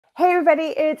Hey everybody,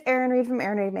 it's Erin Reed from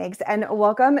Erin Reed Makes, and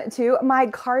welcome to my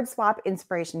card swap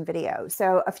inspiration video.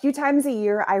 So a few times a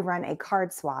year, I run a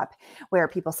card swap where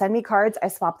people send me cards, I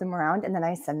swap them around, and then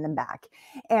I send them back.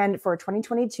 And for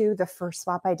 2022, the first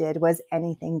swap I did was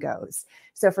anything goes.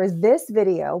 So for this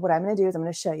video, what I'm gonna do is I'm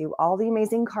gonna show you all the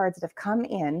amazing cards that have come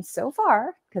in so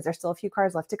far, because there's still a few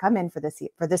cards left to come in for this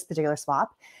particular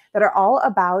swap, that are all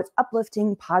about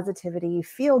uplifting, positivity,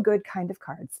 feel-good kind of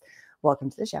cards. Welcome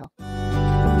to the show.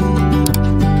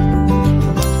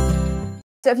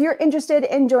 So if you're interested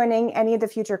in joining any of the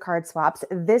future card swaps,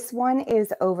 this one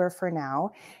is over for now.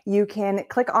 You can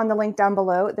click on the link down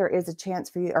below. There is a chance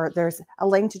for you, or there's a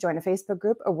link to join a Facebook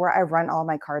group where I run all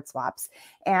my card swaps.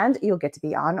 And you'll get to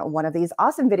be on one of these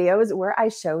awesome videos where I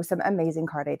show some amazing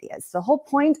card ideas. The whole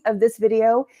point of this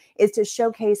video is to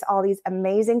showcase all these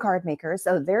amazing card makers.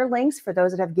 So their links, for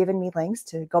those that have given me links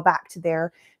to go back to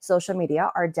their social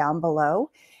media, are down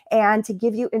below, and to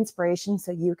give you inspiration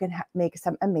so you can make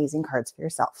some amazing cards for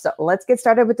yourself. So let's get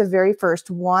started with the very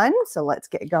first one. So let's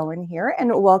get going here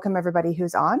and welcome everybody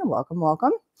who's on. Welcome,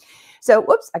 welcome. So,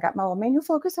 whoops, I got my little manual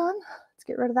focus on. Let's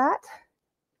get rid of that.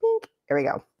 Pink. There we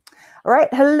go. All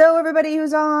right. Hello, everybody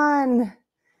who's on.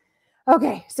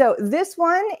 Okay, so this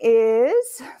one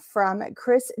is from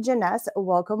Chris Janess.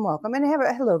 Welcome, welcome. And I have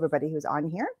a hello, everybody who's on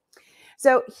here.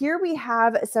 So here we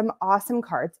have some awesome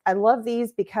cards. I love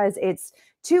these because it's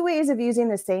two ways of using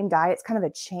the same die. It's kind of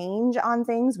a change on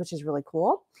things, which is really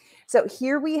cool. So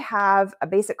here we have a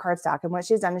basic cardstock, and what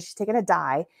she's done is she's taken a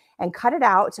die and cut it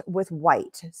out with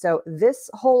white. So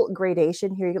this whole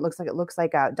gradation here, it looks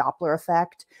like a Doppler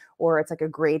effect, or it's like a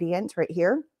gradient right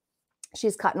here.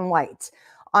 She's cut in white.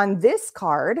 On this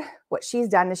card, what she's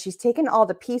done is she's taken all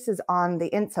the pieces on the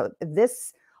inside.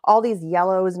 All these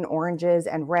yellows and oranges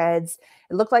and reds.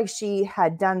 It looked like she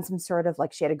had done some sort of,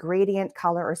 like she had a gradient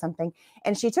color or something.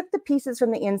 And she took the pieces from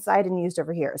the inside and used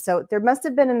over here. So there must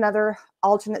have been another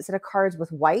alternate set of cards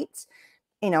with white,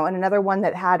 and another one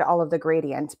that had all of the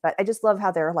gradient. But I just love how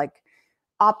they're like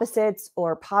opposites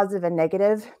or positive and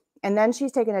negative. And then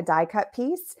she's taken a die cut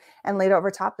piece and laid it over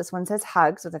top. This one says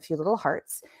hugs with a few little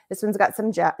hearts. This one's got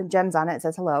some gems on it. It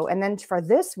says hello. And then for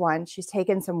this one, she's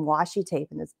taken some washi tape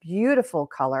in this beautiful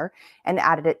color and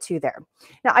added it to there.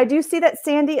 Now I do see that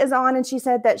Sandy is on, and she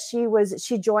said that she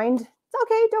joined. It's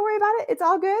okay. Don't worry about it. It's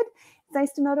all good. It's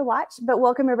nice to know to watch, but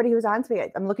welcome everybody who's on. So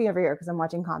I'm looking over here because I'm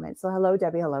watching comments. So hello,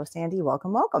 Debbie. Hello, Sandy.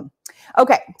 Welcome, welcome.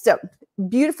 Okay. So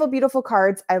beautiful, beautiful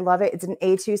cards. I love it. It's an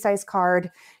A2 size card,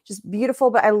 just beautiful,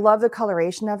 but I love the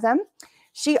coloration of them.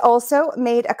 She also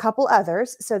made a couple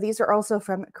others. So these are also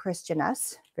from Chris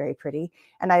Janess. Very pretty.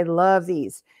 And I love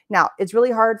these. Now, it's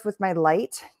really hard with my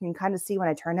light. You can kind of see when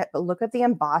I turn it, but look at the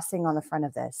embossing on the front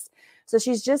of this. So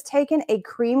she's just taken a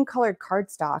cream colored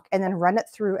cardstock and then run it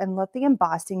through and let the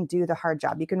embossing do the hard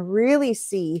job. You can really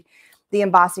see the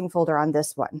embossing folder on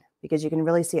this one because you can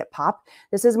really see it pop.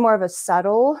 This is more of a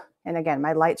subtle, and again,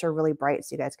 my lights are really bright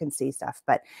so you guys can see stuff,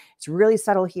 but it's really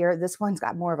subtle here. This one's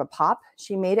got more of a pop.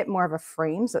 She made it more of a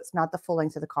frame, so it's not the full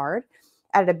length of the card.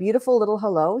 Added a beautiful little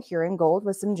hello here in gold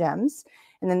with some gems.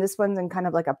 And then this one's in kind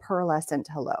of like a pearlescent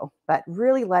hello, but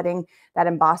really letting that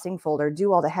embossing folder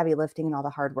do all the heavy lifting and all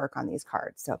the hard work on these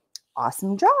cards. So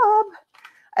awesome job.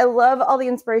 I love all the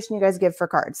inspiration you guys give for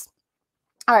cards.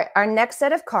 All right, our next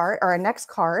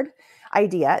card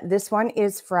idea. This one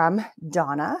is from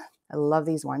Donna. I love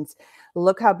these ones.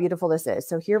 Look how beautiful this is.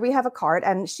 So here we have a card,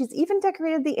 and she's even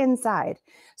decorated the inside.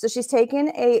 So she's taken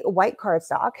a white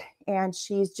cardstock and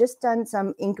she's just done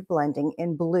some ink blending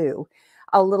in blue,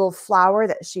 a little flower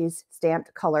that she's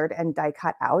stamped, colored, and die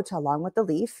cut out along with the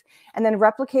leaf, and then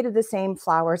replicated the same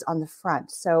flowers on the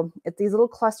front. So it's these little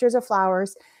clusters of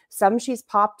flowers. Some she's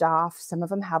popped off. Some of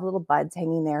them have little buds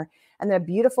hanging there, and then a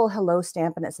beautiful hello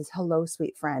stamp, and it says hello,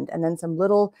 sweet friend. And then some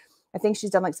little, I think she's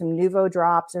done like some Nouveau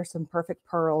drops or some perfect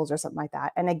pearls or something like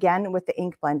that. And again, with the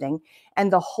ink blending,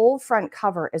 and the whole front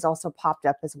cover is also popped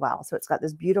up as well. So it's got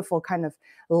this beautiful kind of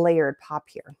layered pop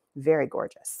here. Very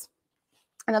gorgeous.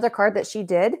 Another card that she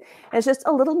did, and it's just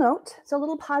a little note. So a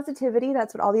little positivity.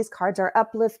 That's what all these cards are,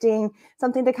 uplifting,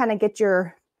 something to kind of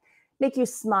make you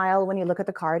smile when you look at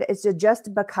the card. It's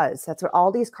just because. That's what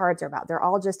all these cards are about. They're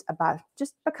all just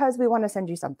because we want to send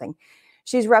you something.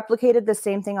 She's replicated the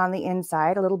same thing on the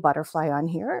inside, a little butterfly on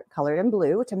here, colored in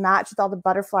blue to match with all the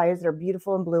butterflies that are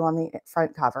beautiful and blue on the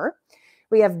front cover.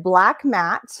 We have black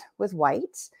matte with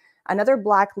white, another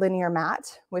black linear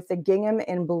matte with the gingham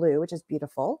in blue, which is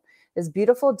beautiful. This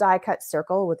beautiful die cut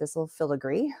circle with this little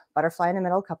filigree, butterfly in the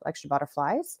middle, a couple extra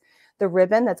butterflies, the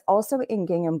ribbon that's also in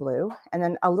gingham blue, and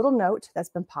then a little note that's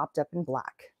been popped up in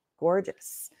black.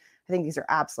 Gorgeous. I think these are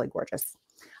absolutely gorgeous.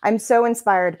 I'm so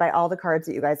inspired by all the cards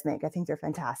that you guys make. I think they're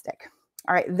fantastic.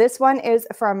 All right, this one is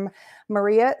from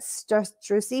Maria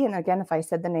Strusi. And again, if I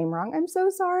said the name wrong, I'm so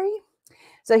sorry.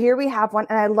 So here we have one,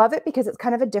 and I love it because it's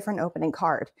kind of a different opening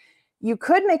card. You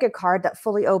could make a card that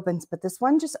fully opens, but this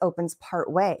one just opens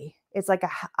part way. It's like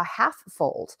a half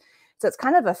fold. So it's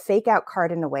kind of a fake out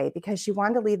card in a way because she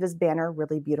wanted to leave this banner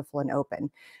really beautiful and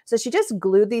open. So she just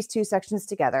glued these two sections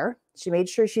together. She made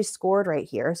sure she scored right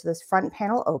here. So this front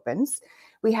panel opens.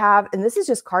 We have, and this is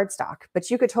just cardstock,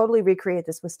 but you could totally recreate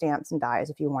this with stamps and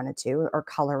dies if you wanted to, or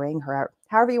coloring, or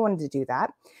however you wanted to do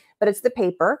that. But it's the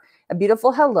paper, a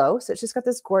beautiful hello. So it's just got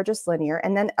this gorgeous linear,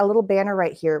 and then a little banner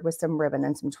right here with some ribbon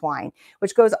and some twine,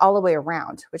 which goes all the way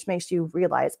around, which makes you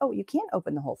realize, oh, you can't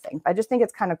open the whole thing. I just think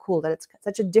it's kind of cool that it's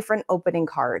such a different opening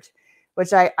card,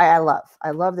 which I love.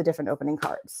 I love the different opening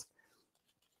cards.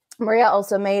 Maria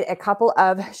also made a couple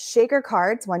of shaker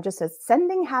cards. One just says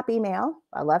sending happy mail.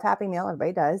 I love happy mail.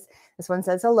 Everybody does. This one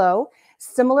says hello.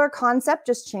 Similar concept,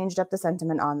 just changed up the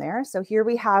sentiment on there. So here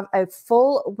we have a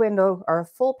full window or a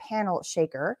full panel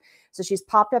shaker. So she's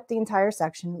popped up the entire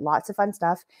section, lots of fun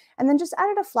stuff. And then just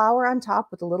added a flower on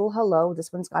top with a little hello.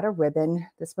 This one's got a ribbon.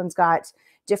 This one's got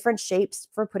different shapes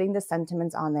for putting the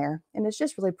sentiments on there. And it's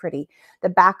just really pretty. The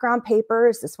background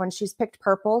papers, this one she's picked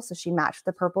purple, so she matched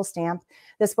the purple stamp.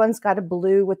 This one's got a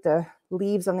blue with the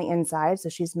leaves on the inside, so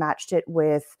she's matched it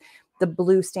with the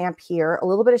blue stamp here. A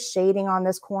little bit of shading on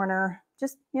this corner.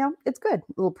 Just, you know, it's good.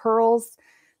 Little pearls.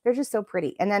 They're just so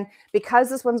pretty. And then because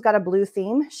this one's got a blue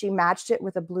theme, she matched it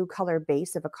with a blue color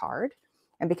base of a card.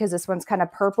 And because this one's kind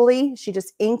of purpley, she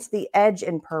just inked the edge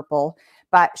in purple,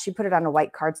 but she put it on a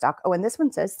white cardstock. Oh, and this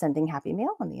one says sending happy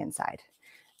mail on the inside.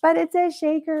 But it's a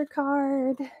shaker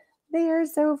card. They are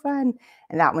so fun.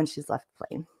 And that one she's left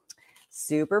plain.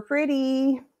 Super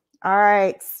pretty. All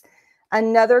right.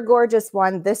 Another gorgeous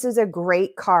one. This is a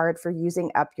great card for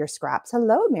using up your scraps.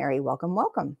 Hello, Mary. Welcome,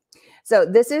 welcome. So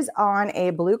this is on a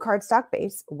blue cardstock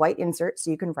base, white insert,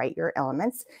 so you can write your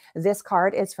elements. This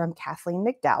card is from Kathleen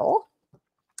McDowell.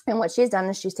 And what she's done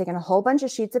is she's taken a whole bunch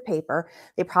of sheets of paper.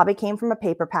 They probably came from a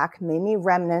paper pack, maybe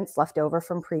remnants left over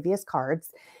from previous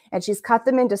cards. And she's cut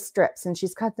them into strips, and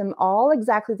she's cut them all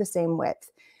exactly the same width.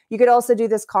 You could also do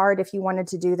this card if you wanted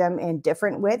to do them in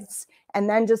different widths, and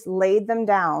then just laid them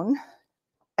down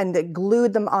and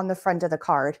glued them on the front of the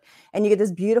card. And you get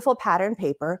this beautiful pattern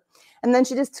paper. And then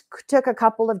she just took a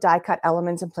couple of die cut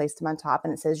elements and placed them on top.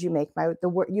 And it says, you make the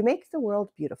world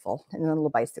beautiful. And then a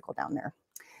little bicycle down there.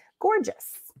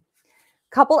 Gorgeous.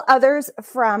 Couple others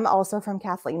also from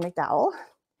Kathleen McDowell.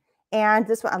 And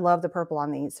this one, I love the purple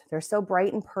on these. They're so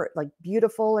bright and like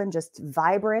beautiful and just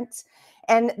vibrant.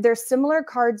 And they're similar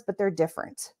cards, but they're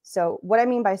different. So what I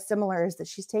mean by similar is that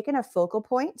she's taken a focal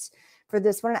point. For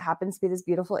this one, it happens to be this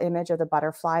beautiful image of the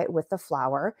butterfly with the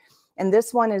flower. And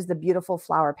this one is the beautiful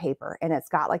flower paper. And it's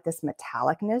got like this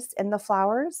metallicness in the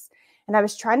flowers. And I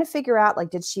was trying to figure out, like,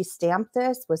 did she stamp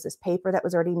this? Was this paper that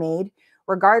was already made?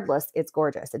 Regardless, it's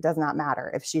gorgeous. It does not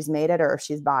matter if she's made it or if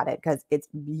she's bought it, because it's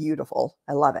beautiful.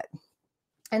 I love it.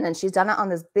 And then she's done it on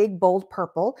this big, bold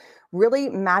purple, really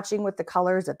matching with the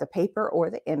colors of the paper or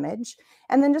the image.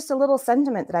 And then just a little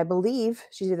sentiment that I believe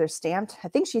she's either stamped. I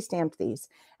think she stamped these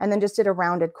and then just did a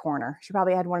rounded corner. She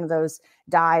probably had one of those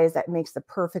dies that makes the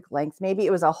perfect length. Maybe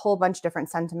it was a whole bunch of different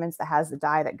sentiments that has the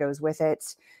die that goes with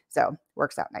it. So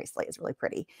works out nicely. It's really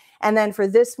pretty. And then for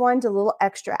this one, to a little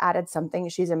extra added something,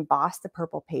 she's embossed the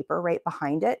purple paper right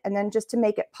behind it. And then just to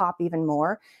make it pop even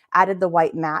more, added the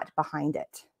white mat behind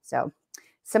it. So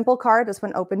simple card. This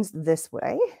one opens this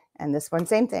way, and this one,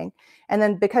 same thing. And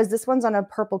then because this one's on a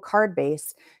purple card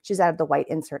base, she's added the white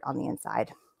insert on the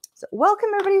inside. So welcome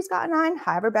everybody who's gotten on.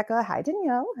 Hi, Rebecca. Hi,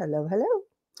 Danielle. Hello, hello.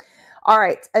 All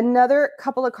right, another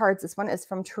couple of cards. This one is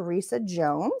from Teresa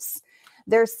Jones.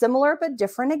 They're similar but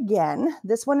different again.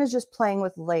 This one is just playing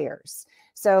with layers.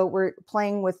 So we're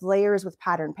playing with layers with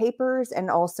pattern papers and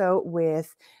also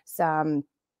with some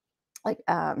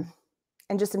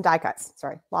and just some die cuts.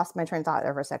 Sorry, lost my train of thought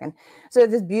there for a second. So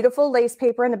this beautiful lace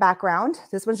paper in the background.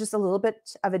 This one's just a little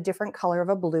bit of a different color of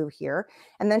a blue here.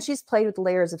 And then she's played with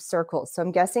layers of circles. So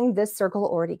I'm guessing this circle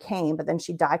already came, but then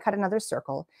she die cut another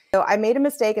circle. So I made a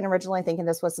mistake in originally thinking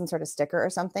this was some sort of sticker or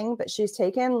something, but she's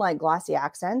taken like glossy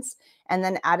accents and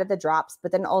then added the drops,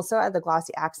 but then also added the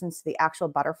glossy accents to the actual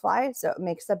butterfly. So it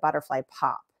makes the butterfly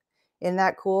pop. Isn't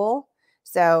that cool?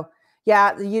 So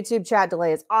yeah, the YouTube chat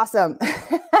delay is awesome.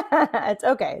 It's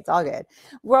okay. It's all good.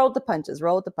 Roll with the punches.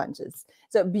 Roll with the punches.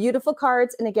 So beautiful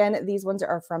cards. And again, these ones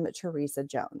are from Teresa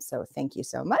Jones. So thank you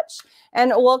so much.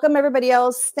 And welcome everybody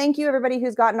else. Thank you everybody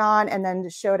who's gotten on and then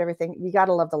showed everything. You got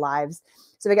to love the lives.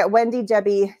 So we got Wendy,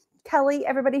 Debbie, Kelly,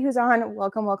 everybody who's on,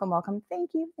 welcome, welcome, welcome.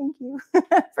 Thank you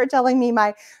for telling me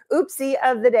my oopsie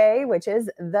of the day, which is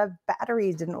the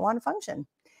battery didn't want to function.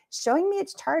 Showing me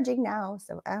it's charging now,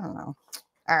 so I don't know.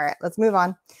 All right, let's move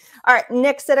on. All right,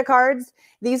 next set of cards.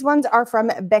 These ones are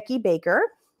from Becky Baker.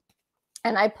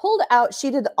 And I pulled out, she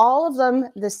did all of them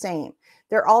the same.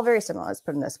 They're all very similar. Let's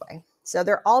put them this way. So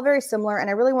they're all very similar. And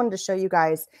I really wanted to show you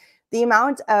guys the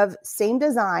amount of same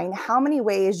design, how many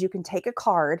ways you can take a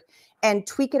card and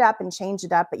tweak it up and change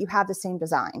it up, but you have the same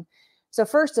design. So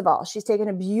first of all, she's taken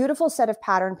a beautiful set of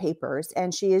pattern papers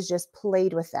and she has just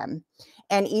played with them.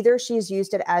 And either she's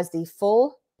used it as the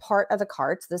full part of the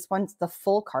card. So this one's the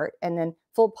full card and then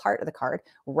full part of the card,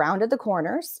 rounded the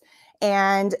corners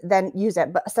and then use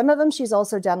it. But some of them she's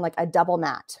also done like a double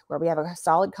matte where we have a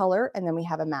solid color and then we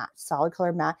have a matte, solid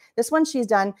color matte. This one she's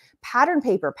done pattern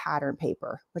paper,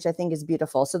 which I think is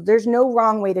beautiful. So there's no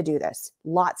wrong way to do this.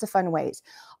 Lots of fun ways.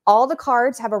 All the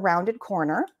cards have a rounded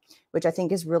corner, which I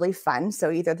think is really fun. So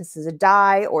either this is a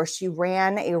die or she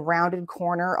ran a rounded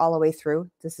corner all the way through.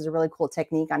 This is a really cool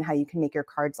technique on how you can make your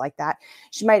cards like that.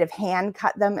 She might have hand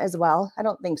cut them as well. I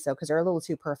don't think so because they're a little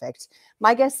too perfect.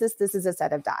 My guess is this is a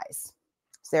set of dies.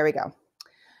 So there we go.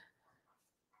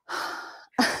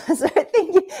 So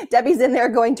thank you. Debbie's in there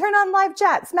going, turn on live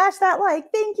chat, smash that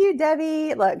like. Thank you,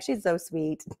 Debbie. Look, she's so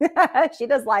sweet. She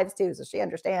does lives too, so she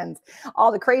understands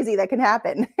all the crazy that can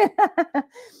happen.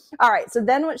 All right, so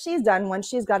then what she's done once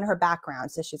she's gotten her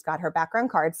background, so she's got her background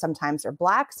cards. Sometimes they're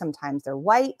black, sometimes they're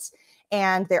white,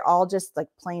 and they're all just like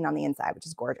plain on the inside, which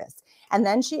is gorgeous. And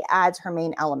then she adds her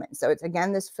main element. So it's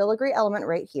again this filigree element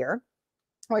right here,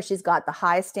 where she's got the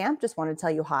hi stamp, just want to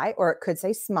tell you hi, or it could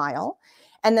say smile.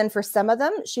 And then for some of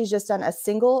them, she's just done a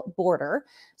single border.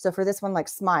 So for this one, like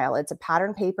smile, it's a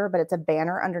pattern paper, but it's a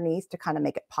banner underneath to kind of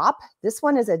make it pop. This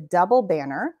one is a double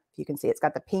banner. You can see it's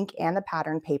got the pink and the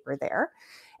pattern paper there.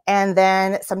 And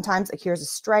then sometimes like, here's a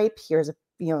stripe, here's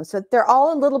a, so they're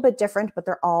all a little bit different, but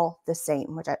they're all the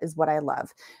same, which is what I love.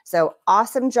 So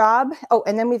awesome job. Oh,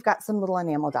 and then we've got some little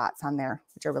enamel dots on there,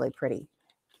 which are really pretty.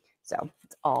 So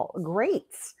it's all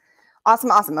great.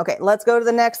 Awesome, awesome. Okay, let's go to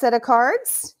the next set of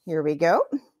cards. Here we go.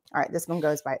 All right, this one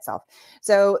goes by itself.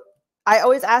 So I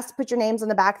always ask to put your names on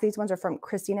the back. These ones are from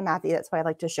Christina Matthew. That's why I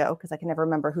like to show because I can never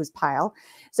remember whose pile.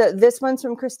 So this one's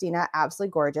from Christina,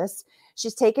 absolutely gorgeous.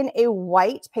 She's taken a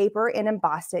white paper and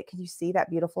embossed it. Can you see that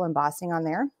beautiful embossing on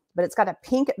there? But it's got a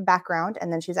pink background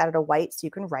and then she's added a white so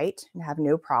you can write and have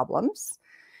no problems.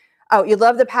 Oh, you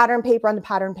love the pattern paper on the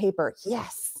pattern paper.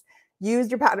 Yes.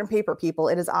 Use your pattern paper, people.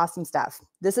 It is awesome stuff.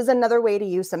 This is another way to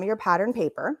use some of your pattern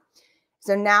paper.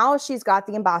 So now she's got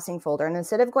the embossing folder and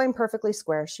instead of going perfectly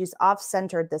square, she's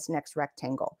off-centered this next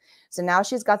rectangle. So now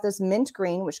she's got this mint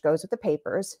green, which goes with the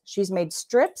papers. She's made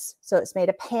strips. So it's made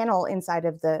a panel inside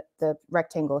of the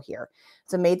rectangle here.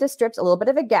 So made the strips a little bit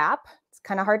of a gap. It's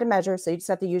kind of hard to measure. So you just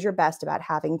have to use your best about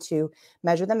having to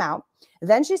measure them out.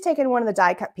 Then she's taken one of the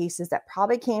die cut pieces that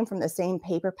probably came from the same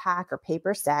paper pack or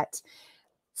paper set,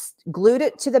 glued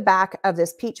it to the back of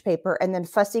this peach paper and then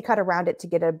fussy cut around it to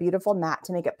get a beautiful mat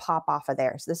to make it pop off of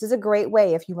there. So this is a great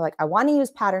way if you were like, I want to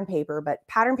use pattern paper, but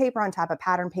pattern paper on top of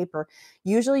pattern paper,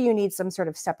 usually you need some sort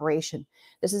of separation.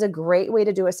 This is a great way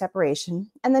to do a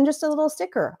separation. And then just a little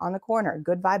sticker on the corner,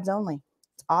 good vibes only.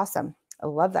 It's awesome. I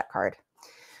love that card.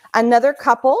 Another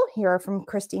couple here are from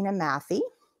Christina Matthew.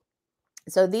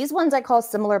 So these ones I call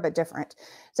similar but different.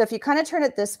 So if you kind of turn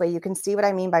it this way, you can see what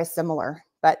I mean by similar,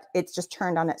 but it's just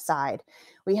turned on its side.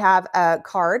 We have a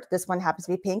card. This one happens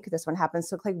to be pink. This one happens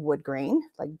to look like wood grain,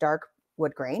 like dark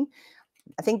wood grain.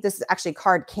 I think this actually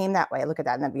card came that way. Look at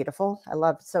that. Isn't that beautiful? I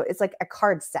love, so it's like a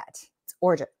card set. It's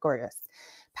gorgeous, gorgeous.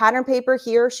 Pattern paper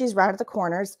here, she's rounded the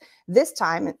corners. This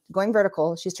time, going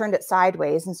vertical, she's turned it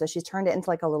sideways, and so she's turned it into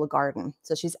like a little garden.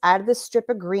 So she's added this strip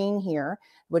of green here,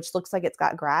 which looks like it's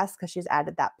got grass because she's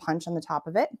added that punch on the top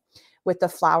of it with the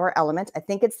flower element. I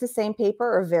think it's the same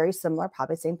paper or very similar,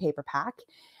 probably same paper pack.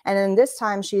 And then this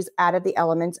time she's added the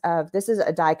element of, this is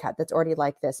a die cut that's already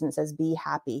like this, and it says be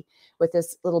happy with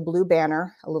this little blue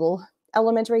banner, a little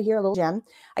element right here, a little gem.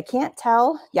 I can't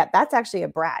tell. Yeah, that's actually a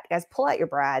brad. Guys, pull out your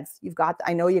brads. You've got,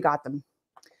 I know you got them.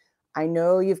 I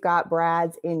know you've got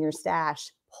brads in your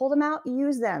stash. Pull them out,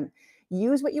 use them.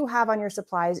 Use what you have on your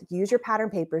supplies. Use your pattern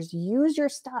papers. Use your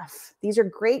stuff. These are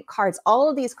great cards. All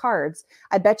of these cards,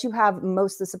 I bet you have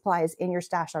most of the supplies in your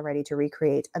stash already to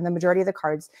recreate. And the majority of the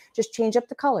cards, just change up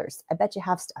the colors. I bet you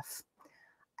have stuff.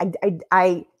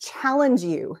 I challenge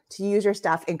you to use your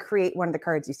stuff and create one of the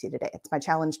cards you see today. It's my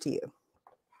challenge to you.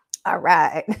 All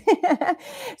right.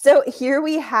 So here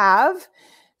we have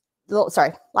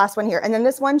sorry, last one here. And then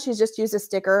this one, she's just used a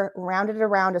sticker, rounded it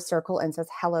around a circle and says,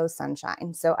 hello,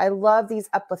 sunshine. So I love these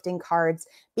uplifting cards.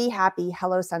 Be happy,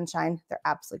 hello, sunshine. They're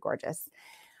absolutely gorgeous.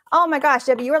 Oh my gosh,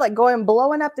 Debbie, you were like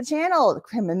blowing up the channel,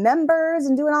 members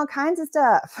and doing all kinds of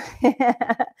stuff.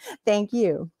 Thank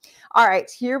you. All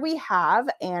right, here we have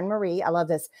Anne Marie. I love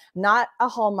this. Not a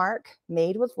Hallmark,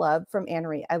 made with love from Anne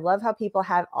Marie. I love how people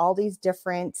have all these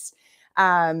different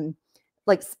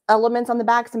like elements on the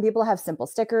back. Some people have simple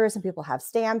stickers, some people have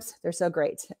stamps. They're so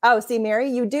great. Oh, see,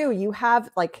 Mary, you do. You have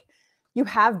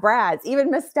brads,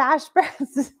 even mustache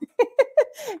brads.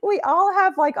 We all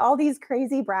have like all these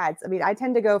crazy brads. I mean, I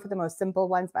tend to go for the most simple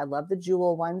ones, but I love the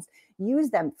jewel ones. Use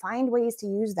them. Find ways to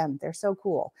use them. They're so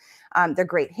cool. They're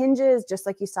great hinges, just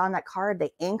like you saw on that card.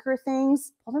 They anchor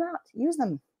things. Pull them out. Use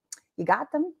them. You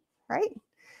got them, right?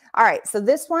 All right, so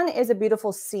this one is a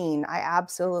beautiful scene. I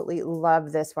absolutely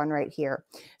love this one right here.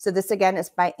 So this again is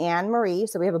by Anne Marie.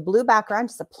 So we have a blue background,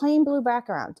 just a plain blue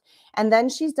background. And then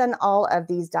she's done all of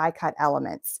these die cut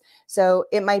elements. So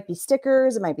it might be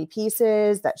stickers, it might be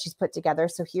pieces that she's put together.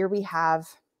 So here we have,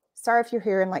 sorry if you're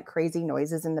hearing like crazy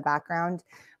noises in the background.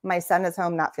 My son is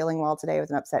home not feeling well today with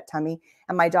an upset tummy.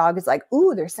 And my dog is like,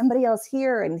 ooh, there's somebody else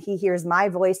here. And he hears my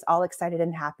voice all excited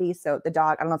and happy. So the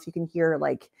dog, I don't know if you can hear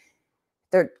like,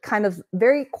 they're kind of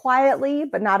very quietly,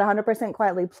 but not 100%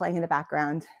 quietly playing in the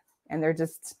background. And they're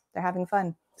having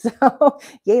fun. So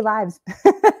yay lives.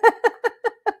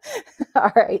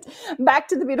 All right, back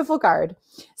to the beautiful card.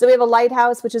 So we have a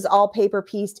lighthouse, which is all paper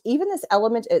pieced. Even this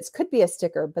element, it could be a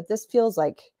sticker, but this feels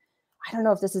like, I don't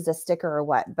know if this is a sticker or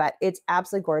what, but it's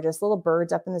absolutely gorgeous. Little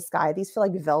birds up in the sky. These feel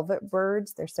like velvet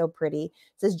birds. They're so pretty. It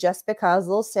says just because,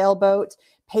 little sailboat,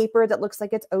 paper that looks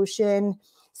like it's ocean,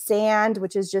 sand,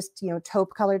 which is just,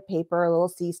 taupe colored paper, a little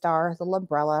sea star, a little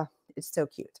umbrella. It's so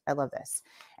cute. I love this.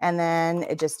 And then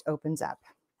it just opens up.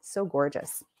 So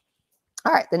gorgeous.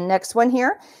 All right, the next one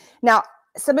here. Now,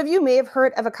 some of you may have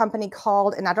heard of a company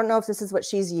called, and I don't know if this is what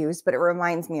she's used, but it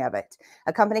reminds me of it,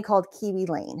 a company called Kiwi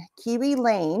Lane. Kiwi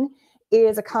Lane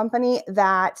is a company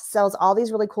that sells all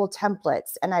these really cool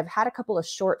templates. And I've had a couple of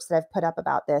shorts that I've put up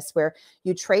about this where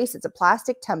you trace, it's a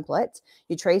plastic template,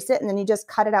 you trace it and then you just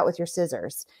cut it out with your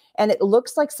scissors. And it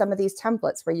looks like some of these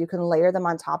templates where you can layer them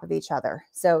on top of each other.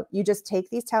 So you just take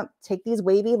these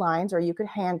wavy lines, or you could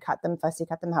hand cut them, fussy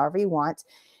cut them, however you want.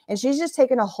 And she's just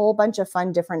taken a whole bunch of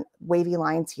fun, different wavy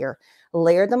lines here,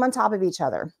 layered them on top of each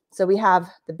other. So we have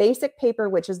the basic paper,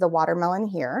 which is the watermelon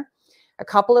here, a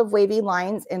couple of wavy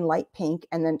lines in light pink,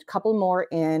 and then a couple more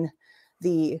in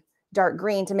the dark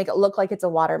green to make it look like it's a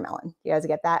watermelon. You guys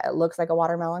get that? It looks like a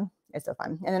watermelon. It's so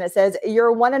fun. And then it says,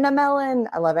 you're one in a melon.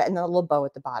 I love it. And then a little bow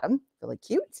at the bottom. Really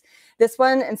cute. This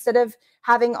one, instead of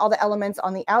having all the elements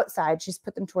on the outside, she's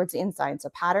put them towards the inside. So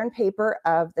pattern paper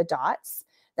of the dots,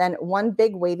 then one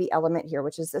big wavy element here,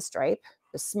 which is the stripe,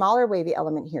 the smaller wavy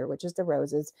element here, which is the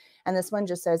roses. And this one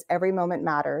just says every moment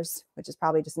matters, which is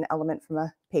probably just an element from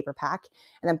a paper pack.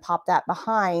 And then pop that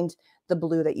behind the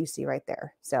blue that you see right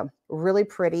there. So really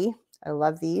pretty. I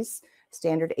love these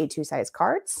standard A2 size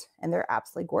cards, and they're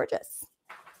absolutely gorgeous.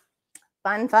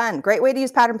 Fun, fun. Great way to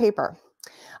use pattern paper.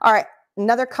 All right,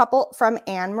 another couple from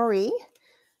Anne Marie.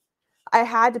 I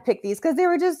had to pick these because they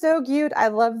were just so cute. I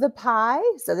love the pie.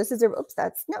 So this is oops,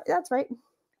 that's right.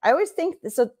 I always think,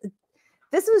 so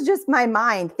this was just my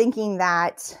mind thinking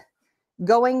that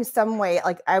going some way,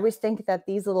 like I always think that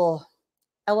these little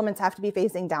elements have to be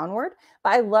facing downward,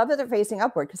 but I love that they're facing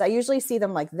upward because I usually see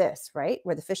them like this, right?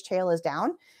 Where the fishtail is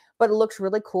down, but it looks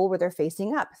really cool where they're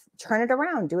facing up. Turn it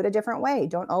around, do it a different way.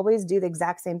 Don't always do the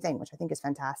exact same thing, which I think is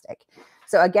fantastic.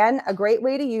 So again, a great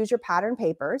way to use your pattern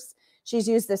papers. She's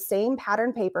used the same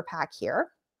pattern paper pack here,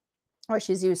 where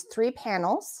she's used 3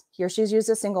 panels. Here she's used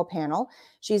a single panel.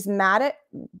 She's matted,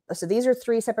 so these are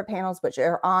 3 separate panels, which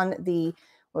are on the,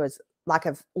 like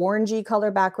of orangey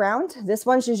color background. This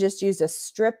one, she's just used a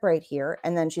strip right here,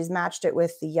 and then she's matched it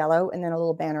with the yellow and then a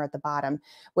little banner at the bottom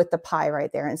with the pie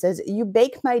right there. And it says, you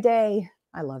bake my day.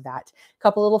 I love that. A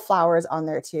couple little flowers on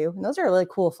there too. And those are really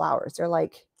cool flowers. They're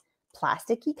like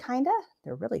plasticky kind of.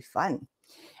 They're really fun.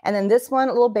 And then this one,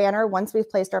 a little banner, once we've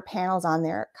placed our panels on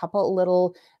there, a couple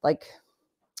little like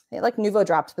Nuvo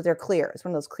drops, but they're clear. It's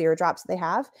one of those clear drops they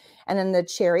have. And then the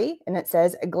cherry, and it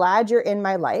says, glad you're in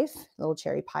my life, little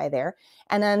cherry pie there.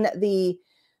 And then the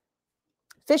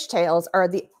fishtails are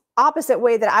the opposite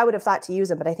way that I would have thought to use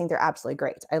them, but I think they're absolutely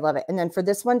great. I love it. And then for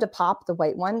this one to pop, the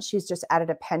white one, she's just added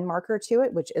a pen marker to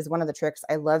it, which is one of the tricks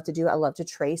I love to do. I love to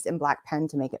trace in black pen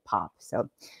to make it pop. So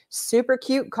super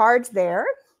cute cards there.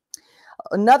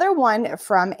 Another one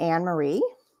from Anne Marie.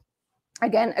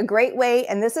 Again, a great way,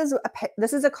 and this is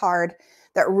a card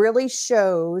that really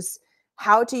shows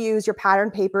how to use your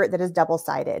pattern paper that is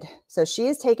double-sided. So she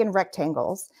has taken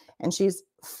rectangles and she's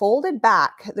folded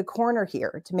back the corner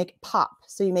here to make it pop.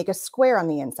 So you make a square on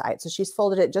the inside. So she's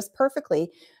folded it just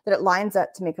perfectly that it lines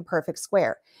up to make a perfect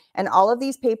square. And all of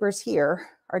these papers here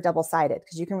are double-sided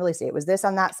because you can really see it was this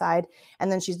on that side.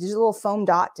 And then she's used a little foam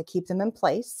dot to keep them in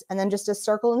place. And then just a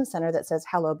circle in the center that says,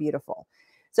 hello, beautiful.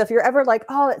 So if you're ever like,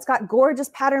 oh, it's got gorgeous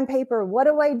pattern paper, what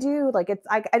do I do? Like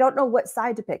I don't know what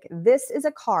side to pick. This is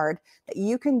a card that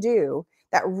you can do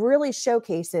that really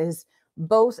showcases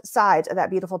both sides of that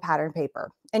beautiful pattern paper.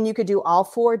 And you could do all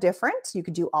four different. You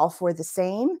could do all four the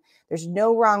same. There's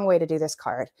no wrong way to do this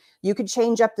card. You could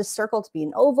change up the circle to be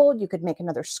an oval. You could make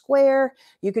another square.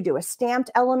 You could do a stamped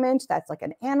element that's like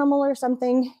an animal or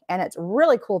something. And it's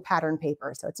really cool pattern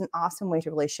paper. So it's an awesome way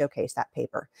to really showcase that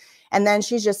paper. And then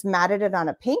she's just matted it on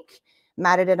a pink,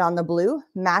 matted it on the blue,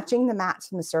 matching the mats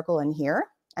from the circle in here,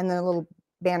 and then a little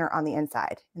banner on the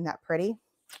inside. Isn't that pretty?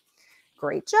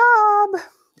 Great job.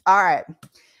 All right.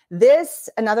 This,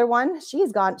 another one,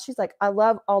 she's like, I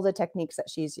love all the techniques that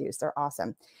she's used. They're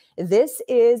awesome. This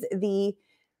is the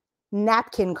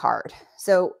napkin card.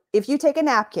 So if you take a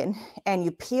napkin and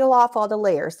you peel off all the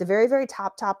layers, the very, very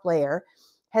top layer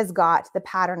has got the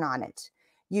pattern on it.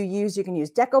 You can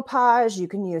use decoupage, you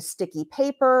can use sticky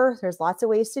paper. There's lots of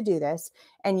ways to do this.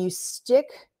 And you stick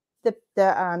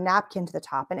the napkin to the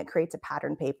top and it creates a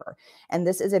pattern paper. And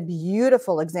this is a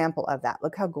beautiful example of that.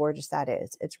 Look how gorgeous that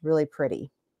is. It's really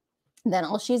pretty. And then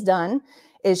all she's done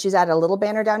is she's added a little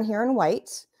banner down here in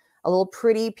white, a little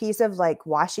pretty piece of like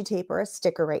washi tape or a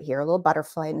sticker right here, a little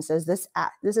butterfly, and it says this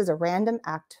is a random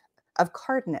act of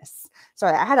cardness.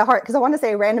 Sorry, I had a heart because I want to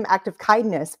say a random act of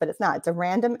kindness, but it's not. It's a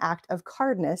random act of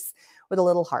cardness with a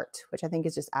little heart, which I think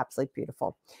is just absolutely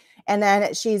beautiful. And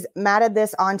then she's matted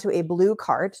this onto a blue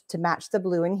card to match the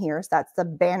blue in here. So that's the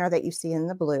banner that you see in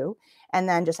the blue. And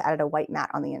then just added a white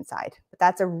mat on the inside. But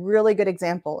that's a really good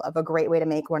example of a great way to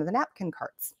make one of the napkin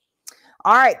cards.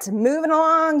 All right, moving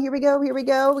along. Here we go. Here we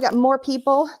go. We got more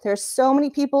people. There's so many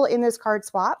people in this card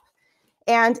swap.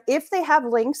 And if they have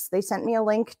links, they sent me a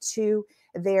link to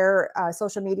their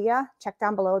social media. Check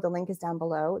down below. The link is down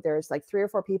below. There's like 3 or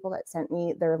 4 people that sent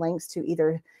me their links to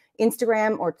either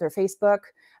Instagram or their Facebook.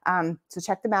 So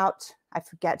check them out. I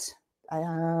forget.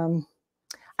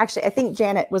 Actually, I think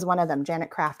Janet was one of them, Janet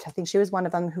Craft. I think she was one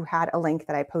of them who had a link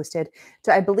that I posted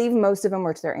to, I believe most of them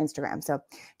were to their Instagram. So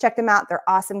check them out. They're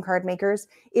awesome card makers.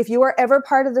 If you are ever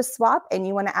part of the swap and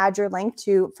you want to add your link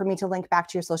for me to link back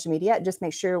to your social media, just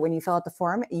make sure when you fill out the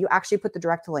form, you actually put the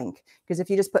direct link. Because if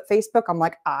you just put Facebook, I'm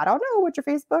like, I don't know what your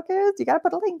Facebook is. You got to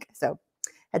put a link. So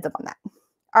heads up on that.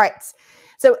 All right.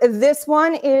 So this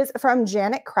one is from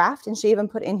Janet Craft. And she even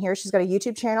put in here, she's got a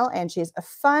YouTube channel and she's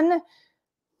a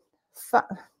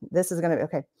this is going to be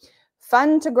okay.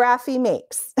 Fun-to-graphy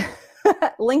makes.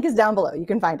 Link is down below. You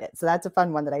can find it. So that's a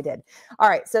fun one that I did. All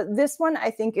right. So this one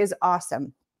I think is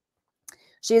awesome.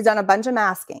 She has done a bunch of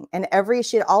masking and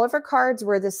all of her cards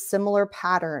were this similar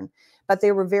pattern, but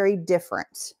they were very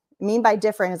different. I mean by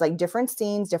different is like different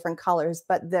scenes, different colors,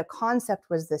 but the concept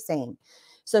was the same.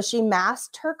 So she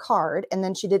masked her card and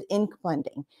then she did ink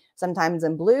blending, sometimes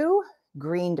in blue,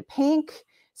 green to pink.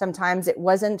 Sometimes it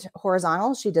wasn't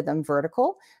horizontal. She did them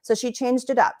vertical. So she changed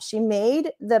it up. She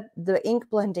made the ink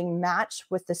blending match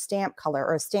with the stamp color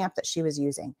or a stamp that she was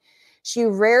using. She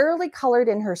rarely colored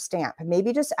in her stamp,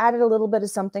 maybe just added a little bit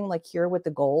of something like here with the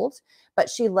gold,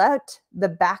 but she let the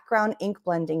background ink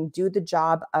blending do the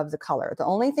job of the color. The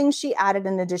only thing she added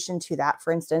in addition to that,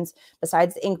 for instance,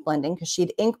 besides the ink blending, because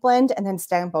she'd ink blend and then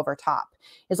stamp over top,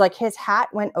 is like his hat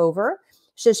went over.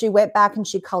 So she went back and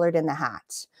she colored in the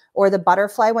hat. Or the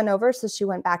butterfly went over, so she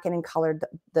went back in and colored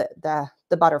the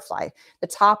butterfly. The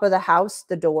top of the house,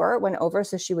 the door went over,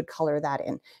 so she would color that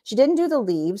in. She didn't do the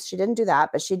leaves. She didn't do that,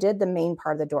 but she did the main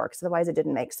part of the door because otherwise it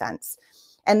didn't make sense.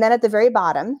 And then at the very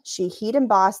bottom, she heat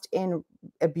embossed in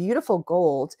a beautiful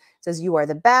gold. It says, you are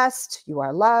the best, you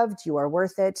are loved, you are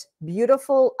worth it.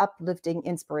 Beautiful, uplifting,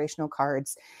 inspirational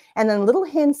cards. And then little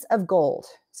hints of gold.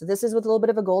 So this is with a little bit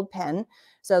of a gold pen.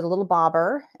 So the little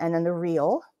bobber and then the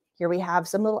reel. Here we have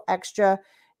some little extra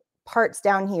parts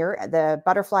down here, the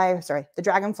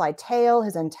dragonfly tail,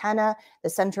 his antenna, the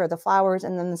center of the flowers,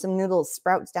 and then some new little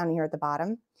sprouts down here at the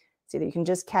bottom. See that you can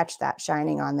just catch that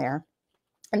shining on there.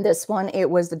 And this one,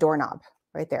 it was the doorknob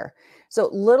right there. So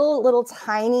little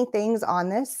tiny things on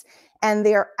this, and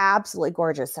they're absolutely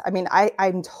gorgeous. I mean,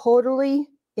 I'm totally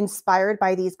inspired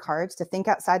by these cards to think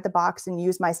outside the box and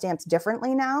use my stamps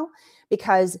differently now,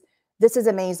 because this is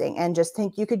amazing. And just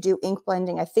think you could do ink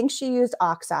blending. I think she used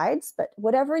oxides, but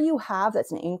whatever you have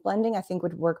that's an ink blending, I think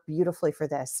would work beautifully for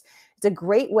this. It's a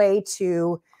great way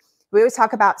to we always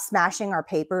talk about smashing our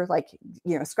paper, like,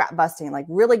 you know, scrap busting, like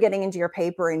really getting into your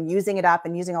paper and using it up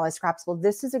and using all the scraps. Well,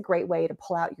 this is a great way to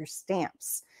pull out your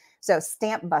stamps. So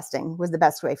stamp busting was the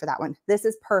best way for that one. This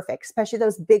is perfect, especially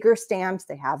those bigger stamps.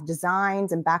 They have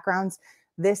designs and backgrounds.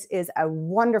 This is a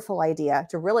wonderful idea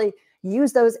to really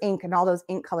use those ink and all those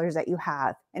ink colors that you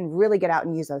have and really get out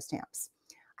and use those stamps.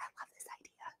 I love this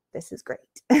idea. This is great.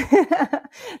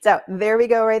 So there we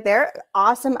go right there.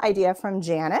 Awesome idea from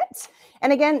Janet.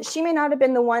 And again, she may not have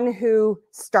been the one who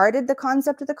started the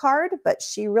concept of the card, but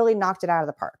she really knocked it out of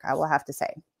the park, I will have to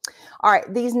say. All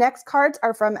right, these next cards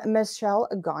are from Michelle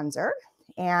Gonzer,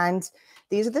 and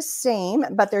these are the same,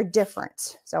 but they're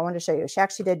different. So I wanted to show you. She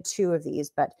actually did 2 of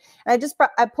these, but I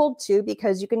pulled 2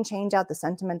 because you can change out the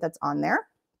sentiment that's on there.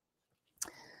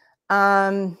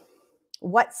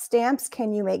 What stamps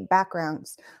can you make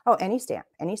backgrounds? Oh, any stamp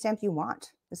you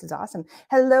want. This is awesome.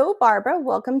 Hello, Barbara.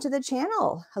 Welcome to the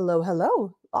channel. Hello,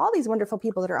 hello. All these wonderful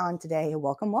people that are on today.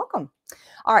 Welcome, welcome.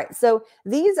 All right, so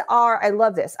these are, I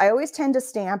love this. I always tend to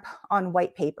stamp on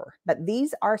white paper, but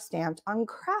these are stamped on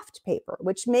craft paper,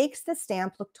 which makes the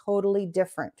stamp look totally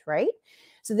different, right?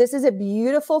 So this is a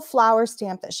beautiful flower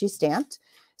stamp that she stamped.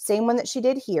 Same one that she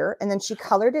did here, and then she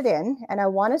colored it in, and I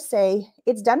want to say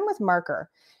it's done with marker.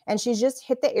 And she's just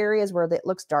hit the areas where it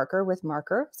looks darker with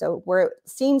marker. So where it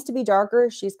seems to be darker,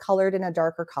 she's colored in a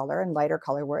darker color and lighter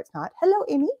color where it's not. Hello,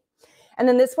 Amy. And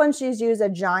then this one, she's used a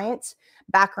giant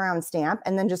background stamp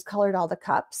and then just colored all the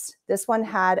cups. This one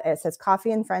had, it says,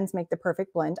 coffee and friends make the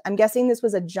perfect blend. I'm guessing this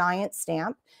was a giant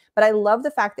stamp, but I love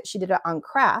the fact that she did it on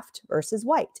craft versus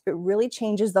white. It really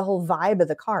changes the whole vibe of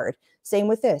the card. Same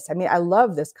with this. I mean, I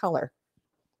love this color.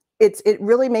 It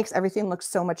really makes everything look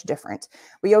so much different.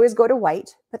 We always go to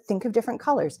white, but think of different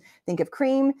colors. Think of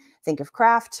cream, think of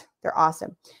craft. They're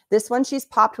awesome. This one she's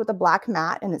popped with a black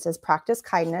mat and it says practice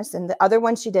kindness. And the other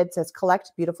one she did says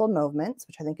collect beautiful moments,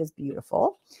 which I think is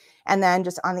beautiful. And then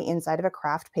just on the inside of a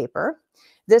craft paper.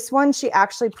 This one she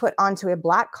actually put onto a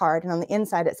black card, and on the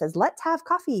inside it says, let's have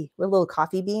coffee, with little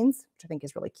coffee beans, which I think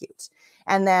is really cute.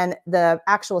 And then the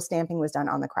actual stamping was done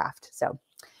on the craft. So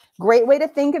great way to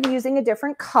think of using a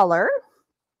different color.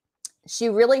 She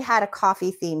really had a coffee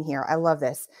theme here. I love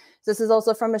this. This is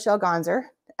also from Michelle Gonzer.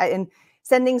 And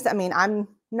sending, I mean, I'm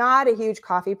not a huge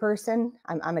coffee person.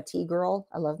 I'm a tea girl.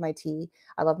 I love my tea.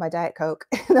 I love my Diet Coke.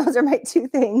 Those are my 2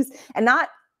 things. And not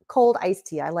cold iced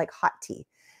tea. I like hot tea.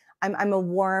 I'm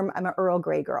an Earl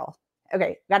Grey girl.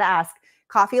 Okay, gotta ask,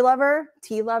 coffee lover,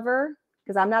 tea lover?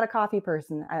 Because I'm not a coffee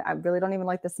person. I really don't even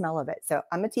like the smell of it. So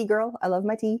I'm a tea girl. I love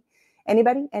my tea.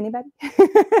 Anybody? Anybody?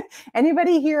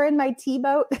 Anybody here in my tea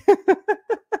boat?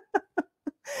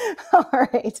 All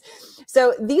right.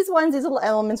 So these ones, these little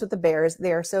elements with the bears,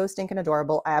 they are so stinking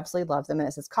adorable. I absolutely love them. And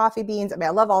it says coffee beans. I mean,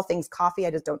 I love all things coffee.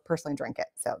 I just don't personally drink it.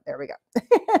 So there we go.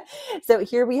 So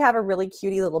here we have a really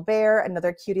cutie little bear,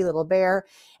 another cutie little bear.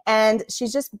 And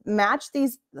she's just matched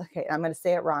these. Okay, I'm going to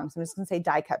say it wrong. So I'm just going to say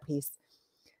die cut piece.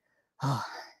 Oh,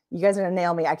 you guys are going to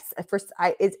nail me.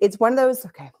 It's one of those,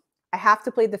 okay. I have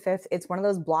to plead the fifth. It's one of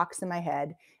those blocks in my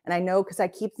head. And I know because I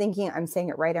keep thinking I'm saying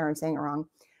it right or I'm saying it wrong.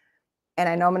 And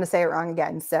I know I'm going to say it wrong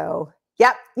again. So,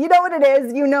 yep, you know what it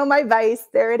is. You know my vice.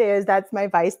 There it is. That's my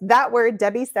vice. That word,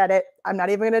 Debbie said it. I'm not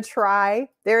even going to try.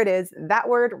 There it is. That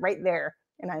word right there.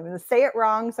 And I'm going to say it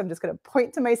wrong. So I'm just going to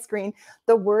point to my screen.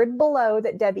 The word below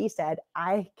that Debbie said,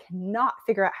 I cannot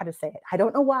figure out how to say it. I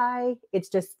don't know why. It's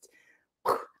just,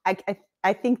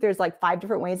 I think there's like 5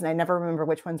 different ways and I never remember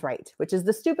which one's right, which is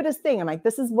the stupidest thing. I'm like,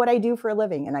 this is what I do for a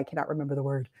living and I cannot remember the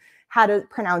word. How to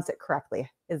pronounce it correctly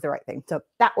is the right thing. So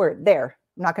that word there,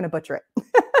 I'm not going to butcher it.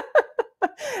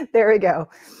 There we go.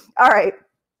 All right.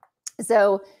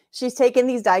 So she's taken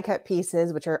these die cut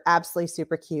pieces, which are absolutely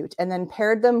super cute, and then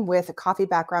paired them with a coffee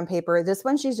background paper. This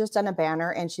one, she's just done a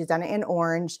banner and she's done it in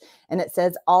orange and it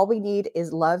says, all we need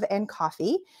is love and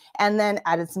coffee, and then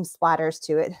added some splatters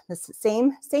to it. The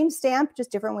same stamp, just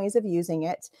different ways of using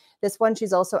it. This one,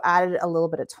 she's also added a little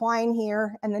bit of twine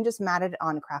here and then just matted it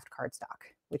on craft cardstock,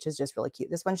 which is just really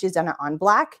cute. This one, she's done it on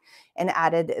black and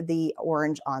added the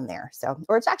orange on there. So,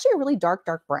 or it's actually a really dark,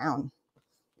 dark brown.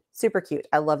 Super cute.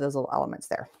 I love those little elements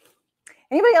there.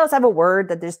 Anybody else have a word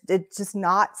that it's just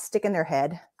not stick in their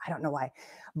head? I don't know why.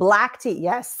 Black tea.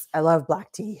 Yes, I love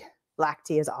black tea. Black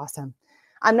tea is awesome.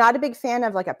 I'm not a big fan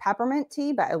of like a peppermint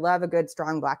tea, but I love a good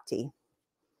strong black tea.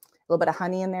 A little bit of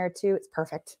honey in there too. It's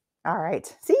perfect. All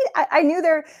right. See, I knew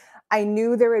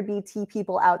there would be tea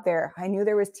people out there. I knew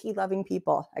there was tea loving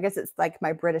people. I guess it's like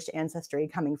my British ancestry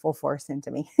coming full force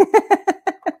into me.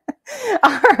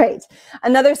 All right.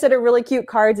 Another set of really cute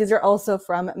cards. These are also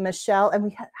from Michelle. And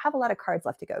we have a lot of cards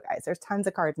left to go, guys. There's tons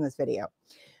of cards in this video.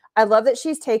 I love that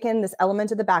she's taken this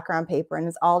element of the background paper and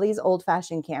it's all these old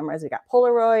fashioned cameras. We've got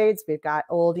Polaroids, we've got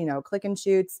old, click and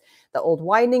shoots, the old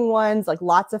winding ones, like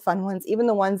lots of fun ones, even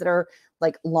the ones that are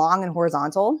like long and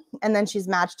horizontal. And then she's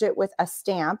matched it with a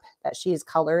stamp that she's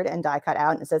colored and die cut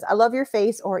out. And it says, I love your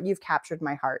face, or you've captured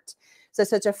my heart. So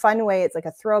such a fun way. It's like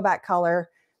a throwback color.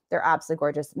 They're absolutely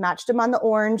gorgeous. Matched them on the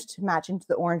orange to match into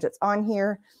the orange that's on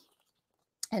here.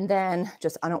 And then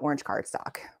just on an orange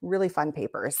cardstock. Really fun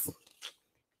papers.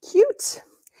 Cute.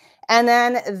 And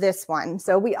then this one.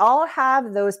 So we all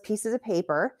have those pieces of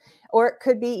paper, or it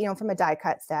could be, from a die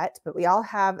cut set, but we all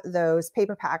have those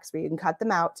paper packs where you can cut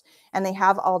them out, and they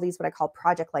have all these, what I call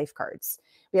project life cards.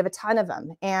 We have a ton of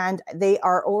them, and they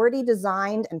are already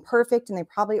designed and perfect, and they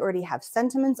probably already have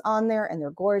sentiments on there, and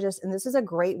they're gorgeous. And this is a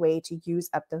great way to use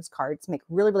up those cards, make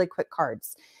really, really quick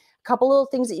cards. A couple little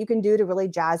things that you can do to really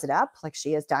jazz it up, like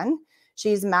she has done.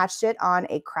 She's matched it on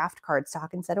a craft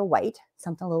cardstock instead of white,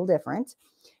 something a little different.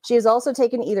 She has also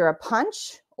taken either a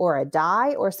punch or a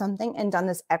die or something and done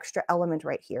this extra element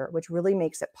right here, which really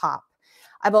makes it pop.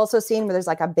 I've also seen where there's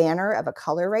like a banner of a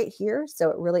color right here, so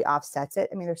it really offsets it.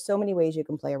 I mean, there's so many ways you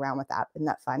can play around with that. Isn't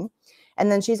that fun?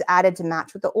 And then she's added to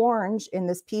match with the orange in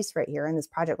this piece right here, in this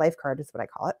project life card is what I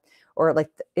call it. Or like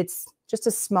it's just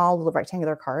a small little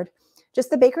rectangular card, just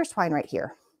the baker's twine right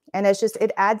here. And it's just,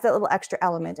 it adds that little extra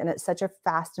element, and it's such a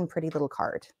fast and pretty little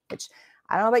card, which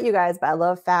I don't know about you guys, but I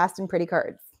love fast and pretty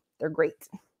cards. They're great.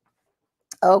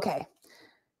 Okay.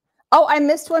 Oh, I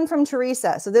missed one from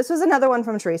Teresa. So this was another one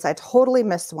from Teresa. I totally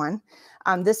missed one.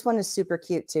 This one is super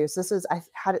cute too. So this is, I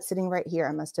had it sitting right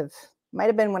here. Might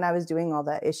have been when I was doing all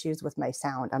the issues with my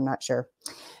sound. I'm not sure.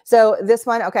 So this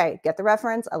one, okay, get the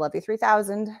reference. I love you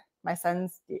 3000. My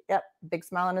son's, yep, big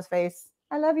smile on his face.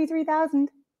 I love you 3000.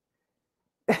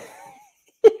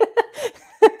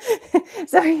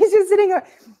 So he's just sitting,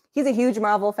 he's a huge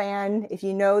Marvel fan, if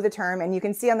you know the term, and you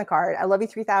can see on the card, I love you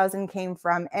 3000 came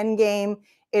from Endgame.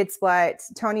 It's what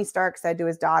Tony Stark said to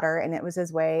his daughter, and it was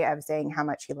his way of saying how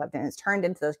much he loved it, and it's turned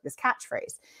into this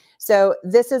catchphrase. So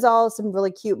this is all some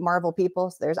really cute Marvel people.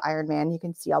 So there's Iron Man. You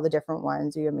can see all the different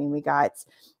ones. I mean, we got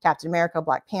Captain America,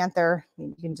 Black Panther.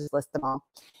 You can just list them all.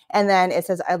 And then it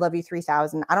says, I love you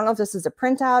 3000. I don't know if this is a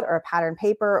printout or a pattern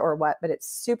paper or what, but it's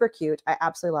super cute. I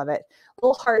absolutely love it.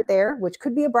 Little heart there, which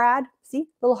could be a brad. See,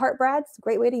 little heart brads,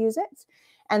 great way to use it.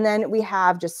 And then we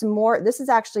have just some more. This has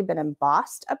actually been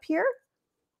embossed up here.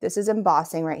 This is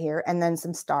embossing right here. And then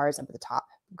some stars up at the top.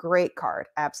 Great card.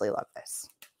 Absolutely love this.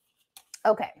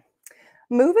 Okay,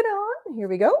 moving on. Here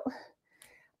we go.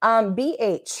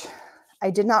 BH. I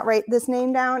did not write this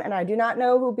name down, and I do not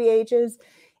know who BH is.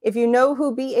 If you know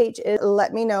who BH is,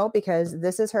 let me know, because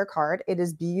this is her card. It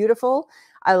is beautiful.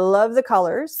 I love the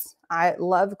colors. I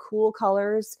love cool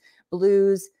colors,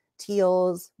 blues,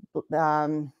 teals,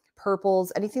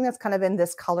 purples, anything that's kind of in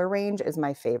this color range is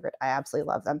my favorite. I absolutely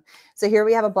love them. So here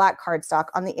we have a black cardstock.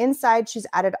 On the inside, she's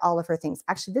added all of her things.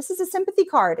 Actually, this is a sympathy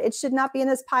card. It should not be in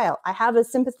this pile. I have a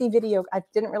sympathy video. I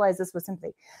didn't realize this was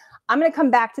sympathy. I'm going to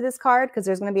come back to this card because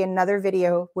there's going to be another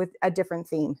video with a different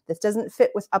theme. This doesn't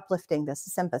fit with uplifting. This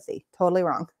is sympathy. Totally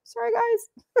wrong. Sorry,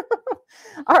 guys.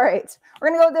 All right. We're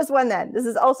going to go with this one then. This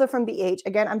is also from BH.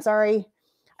 Again, I'm sorry.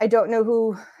 I don't know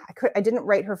who. I didn't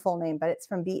write her full name, but it's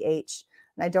from BH.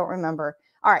 And I don't remember.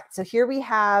 All right, so here we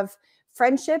have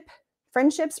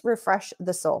Friendships Refresh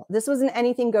the Soul. This was an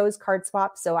Anything Goes card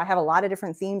swap, so I have a lot of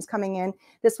different themes coming in.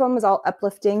 This one was all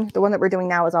uplifting. The one that we're doing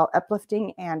now is all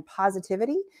uplifting and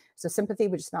positivity. So sympathy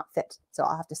would just not fit. So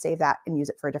I'll have to save that and use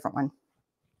it for a different one.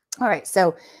 All right,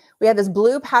 so we have this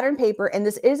blue pattern paper, and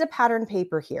this is a pattern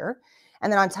paper here.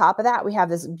 And then on top of that, we have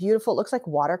this beautiful, looks like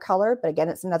watercolor, but again,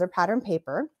 it's another pattern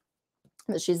paper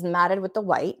that she's matted with the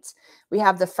white. We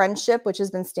have the Friendship, which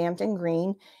has been stamped in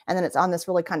green. And then it's on this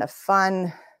really kind of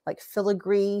fun, like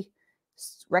filigree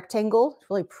rectangle. It's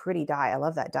really pretty die. I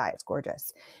love that die. It's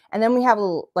gorgeous. And then we have a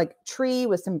little like tree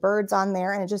with some birds on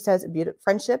there. And it just says, beautiful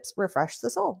Friendships Refresh the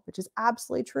Soul, which is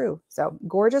absolutely true. So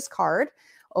gorgeous card.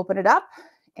 Open it up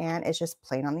and it's just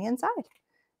plain on the inside.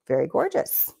 Very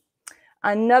gorgeous.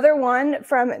 Another one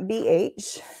from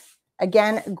BH.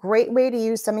 Again, great way to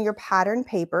use some of your pattern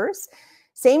papers.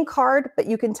 Same card, but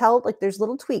you can tell like there's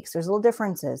little tweaks, there's little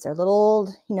differences, there are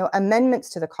little, amendments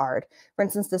to the card. For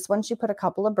instance, this one, she put a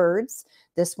couple of birds.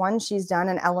 This one, she's done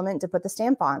an element to put the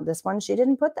stamp on. This one, she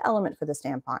didn't put the element for the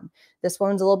stamp on. This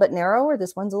one's a little bit narrower.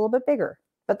 This one's a little bit bigger,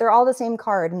 but they're all the same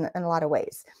card in a lot of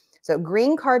ways. So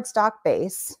green cardstock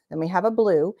base, then we have a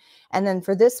blue. And then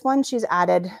for this one, she's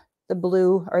added the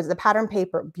blue or the pattern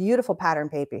paper, beautiful pattern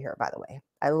paper here, by the way.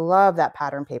 I love that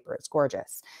pattern paper. It's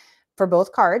gorgeous for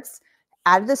both cards.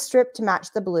 Added the strip to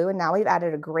match the blue, and now we've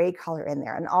added a gray color in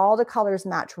there, and all the colors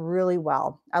match really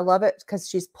well. I love it because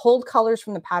she's pulled colors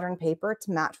from the pattern paper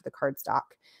to match with the cardstock.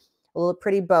 A little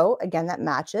pretty bow, again, that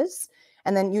matches.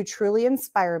 And then You Truly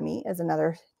Inspire Me is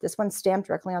another, this one's stamped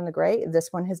directly on the gray.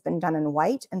 This one has been done in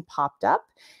white and popped up.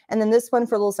 And then this one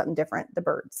for a little something different, the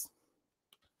birds.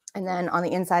 And then on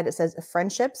the inside, it says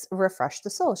Friendships Refresh the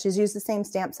Soul. She's used the same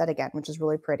stamp set again, which is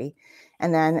really pretty.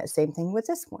 And then same thing with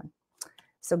this one.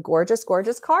 So gorgeous,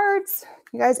 gorgeous cards.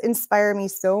 You guys inspire me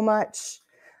so much.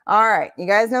 All right. You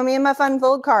guys know me and my fun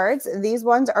fold cards. These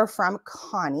ones are from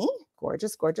Connie.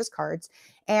 Gorgeous, gorgeous cards.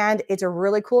 And it's a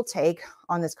really cool take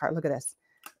on this card. Look at this.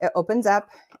 It opens up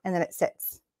and then it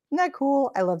sits. Isn't that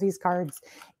cool? I love these cards.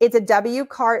 It's a W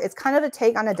card. It's kind of a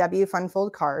take on a W fun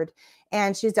fold card.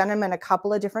 And she's done them in a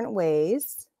couple of different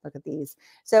ways. Look at these.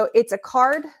 So it's a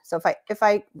card. So if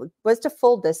I was to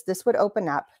fold this, this would open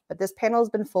up, but this panel has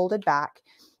been folded back.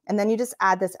 And then you just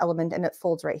add this element and it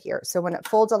folds right here. So when it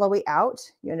folds all the way out,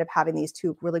 you end up having these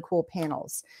two really cool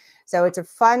panels. So it's a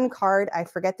fun card. I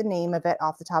forget the name of it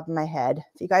off the top of my head.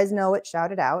 If you guys know it,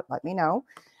 shout it out. Let me know.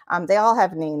 They all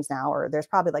have names now, or there's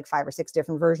probably like 5 or 6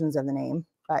 different versions of the name,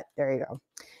 but there you go.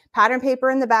 Pattern paper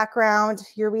in the background.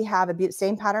 Here we have a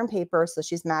same pattern paper. So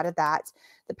she's mad at that.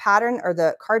 The pattern or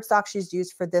the cardstock she's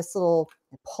used for this little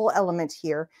pull element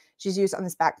here, she's used on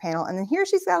this back panel. And then here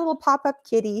she's got a little pop-up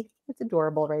kitty. It's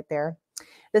adorable right there.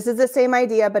 This is the same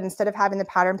idea, but instead of having the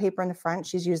pattern paper in the front,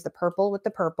 she's used the purple with the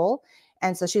purple.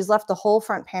 And so she's left the whole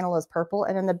front panel as purple.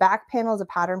 And then the back panel is a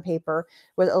pattern paper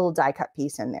with a little die cut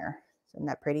piece in there. Isn't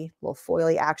that pretty? Little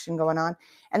foily action going on.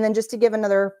 And then just to give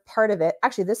another part of it,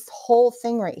 actually this whole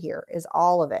thing right here is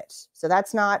all of it. So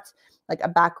that's not like a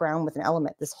background with an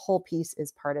element. This whole piece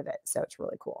is part of it. So it's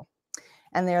really cool.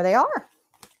 And there they are.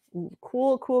 Ooh,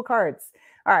 cool, cool cards.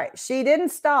 All right. She didn't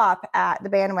stop at the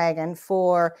bandwagon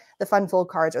for the fun fold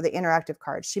cards or the interactive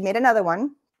cards. She made another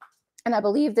one. And I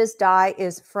believe this die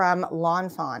is from Lawn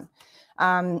Fawn.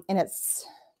 And it's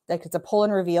like, it's a pull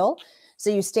and reveal. So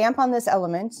you stamp on this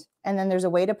element and then there's a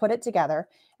way to put it together.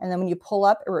 And then when you pull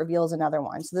up, it reveals another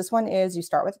one. So this one is you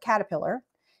start with a caterpillar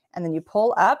and then you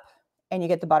pull up and you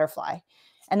get the butterfly.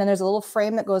 And then there's a little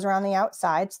frame that goes around the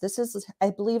outside. So this is,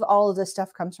 I believe all of this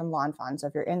stuff comes from Lawn Fawn. So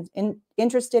if you're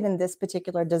interested in this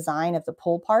particular design of the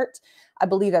pull part, I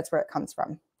believe that's where it comes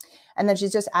from. And then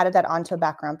she's just added that onto a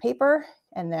background paper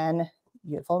and then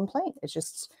beautiful and plain.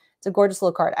 It's a gorgeous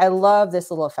little card. I love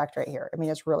this little effect right here. I mean,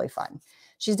 it's really fun.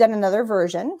 She's done another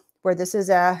version where this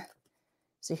is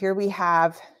so here we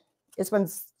have, this one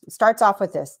starts off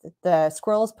with this. The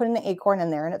squirrel is putting the acorn in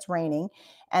there and it's raining.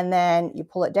 And then you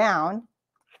pull it down,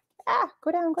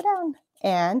 go down,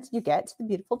 and you get the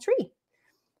beautiful tree.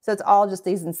 So it's all just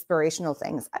these inspirational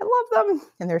things. I love them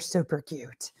and they're super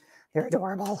cute. They're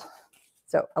adorable.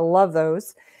 So I love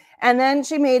those. And then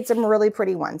she made some really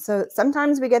pretty ones. So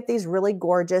sometimes we get these really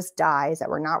gorgeous dies that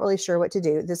we're not really sure what to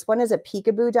do. This one is a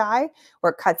peekaboo die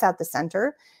where it cuts out the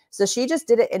center. So she just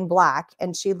did it in black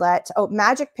and she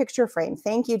magic picture frame.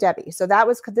 Thank you, Debbie. So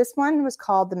this one was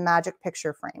called the magic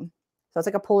picture frame. So it's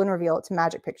like a pull and reveal. It's a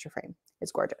magic picture frame.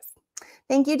 It's gorgeous.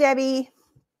 Thank you, Debbie.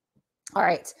 All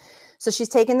right. So she's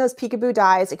taken those peekaboo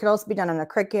dies. It could also be done on a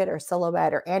Cricut or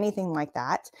silhouette or anything like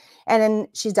that. And then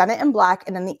she's done it in black.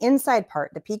 And then the inside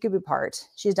part, the peekaboo part,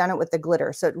 she's done it with the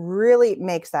glitter. So it really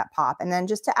makes that pop. And then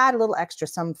just to add a little extra,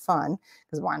 some fun,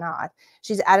 because why not?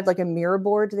 She's added like a mirror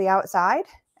board to the outside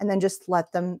and then just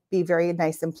let them be very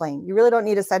nice and plain. You really don't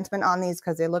need a sentiment on these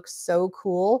because they look so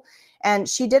cool. And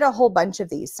she did a whole bunch of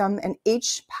these. And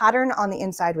each pattern on the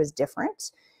inside was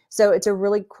different. So it's a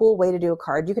really cool way to do a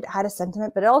card. You could add a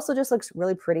sentiment, but it also just looks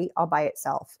really pretty all by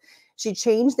itself. She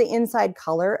changed the inside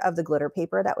color of the glitter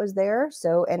paper that was there.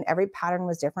 So, and every pattern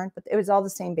was different, but it was all the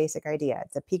same basic idea.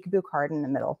 It's a peekaboo card in the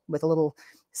middle with a little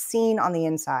scene on the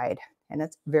inside, and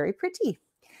it's very pretty.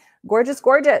 Gorgeous,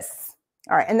 gorgeous.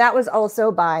 All right, and that was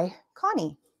also by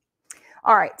Connie.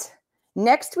 All right,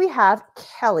 next we have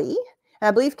Kelly. And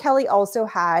I believe Kelly also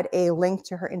had a link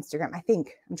to her Instagram. I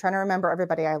think. I'm trying to remember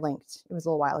everybody I linked. It was a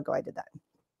little while ago I did that.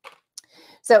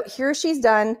 So here she's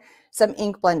done some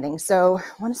ink blending. So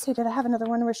I want to say, did I have another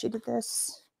one where she did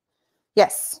this?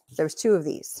 Yes, there's 2 of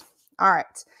these. All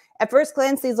right. At first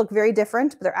glance, these look very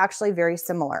different, but they're actually very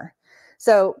similar.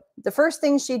 So the first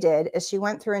thing she did is she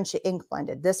went through and she ink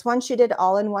blended. This one she did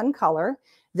all in one color.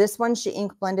 This one she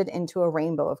ink blended into a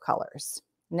rainbow of colors.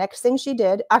 Next thing she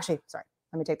did, actually, sorry.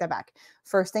 Let me take that back.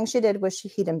 First thing she did was she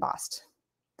heat embossed.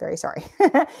 Very sorry.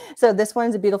 So this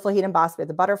one's a beautiful heat embossed with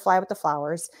the butterfly with the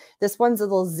flowers. This one's a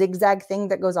little zigzag thing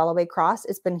that goes all the way across.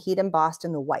 It's been heat embossed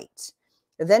in the white.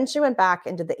 Then she went back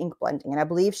into the ink blending, and I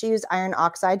believe she used iron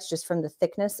oxides just from the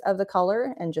thickness of the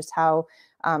color and just how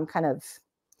kind of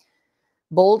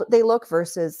bold they look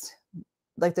versus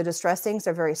like the distress inks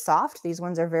are very soft. These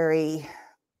ones are very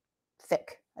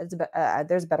thick.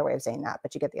 There's a better way of saying that,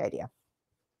 but you get the idea.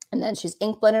 And then she's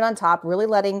ink blended on top, really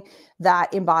letting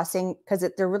that embossing, because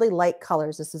they're really light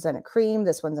colors. This is in a cream,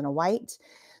 this one's in a white.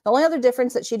 The only other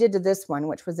difference that she did to this one,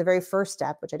 which was the very first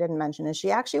step, which I didn't mention, is she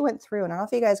actually went through, and I don't know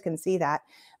if you guys can see that,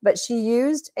 but she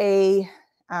used a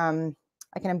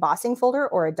like an embossing folder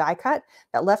or a die cut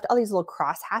that left all these little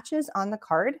cross hatches on the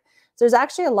card. So there's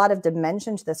actually a lot of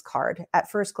dimension to this card. At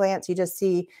first glance, you just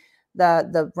see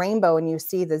the rainbow and you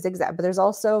see the zigzag, but there's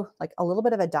also like a little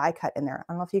bit of a die cut in there.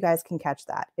 I don't know if you guys can catch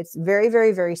that. It's very,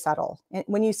 very, very subtle. And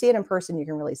when you see it in person, you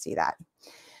can really see that.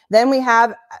 Then we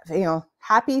have,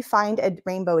 Happy Find a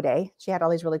Rainbow Day. She had all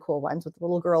these really cool ones with the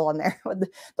little girl on there, with the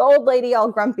old lady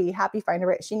all grumpy, happy find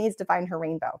her. She needs to find her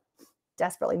rainbow.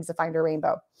 Desperately needs to find her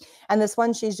rainbow. And this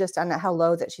one, she's just done a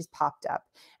hello that she's popped up.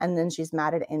 And then she's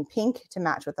matted in pink to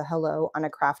match with the hello on a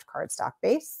craft cardstock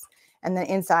base. And then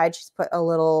inside, she's put a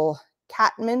little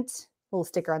cat mint, little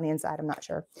sticker on the inside, I'm not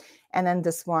sure. And then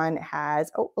this one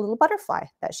has, a little butterfly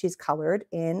that she's colored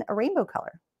in a rainbow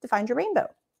color to find your rainbow.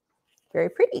 Very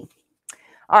pretty.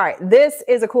 All right, this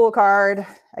is a cool card.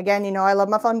 Again, I love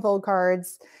my fun fold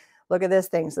cards. Look at this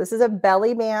thing. So this is a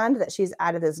belly band that she's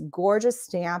added this gorgeous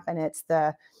stamp, and it's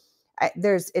the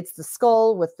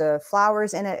skull with the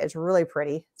flowers in it. It's really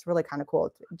pretty. It's really kind of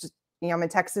cool. Just, I'm in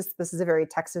Texas. This is a very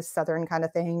Texas Southern kind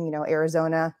of thing.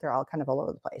 Arizona, they're all kind of all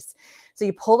over the place. So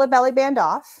you pull the belly band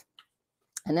off,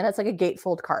 and then it's like a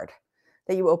gatefold card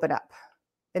that you open up.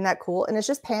 Isn't that cool? And it's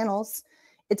just panels.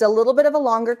 It's a little bit of a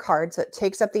longer card, so it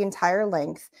takes up the entire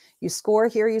length. You score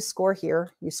here, you score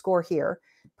here, you score here.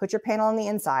 Put your panel on the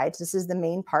inside. This is the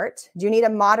main part. Do you need a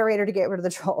moderator to get rid of the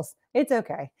trolls? It's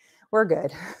okay. We're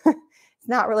good. It's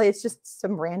not really, it's just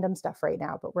some random stuff right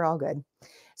now, but we're all good.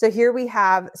 So here we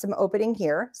have some opening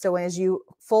here. So as you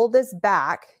fold this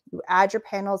back, you add your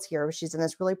panels here. She's in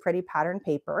this really pretty pattern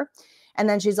paper. And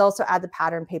then she's also add the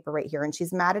pattern paper right here. And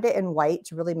she's matted it in white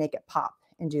to really make it pop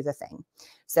and do the thing.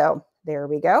 So there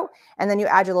we go. And then you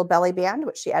add your little belly band,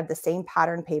 which she added the same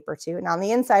pattern paper to. And on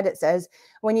the inside, it says,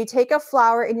 when you take a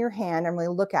flower in your hand and really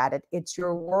look at it, it's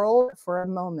your world for a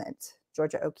moment.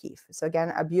 Georgia O'Keeffe. So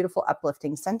again, a beautiful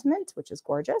uplifting sentiment, which is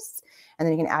gorgeous. And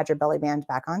then you can add your belly band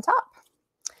back on top,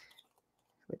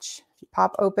 which if you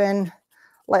pop open,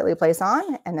 lightly place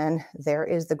on, and then there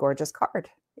is the gorgeous card.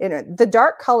 The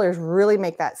dark colors really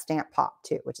make that stamp pop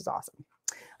too, which is awesome.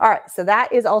 All right, so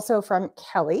that is also from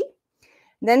Kelly.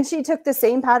 Then she took the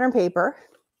same pattern paper.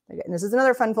 Again, this is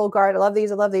another fun fold card. I love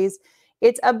these. I love these.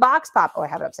 It's a box pop. Oh, I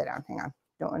have it upside down. Hang on.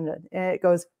 Don't want to. And it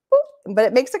goes, boop, but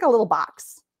it makes like a little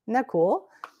box. Isn't that cool?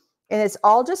 And it's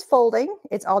all just folding.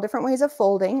 It's all different ways of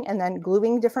folding and then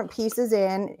gluing different pieces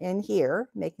in here,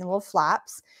 making little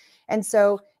flaps. And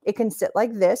so it can sit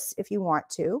like this if you want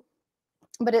to,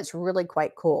 but it's really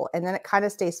quite cool. And then it kind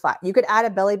of stays flat. You could add a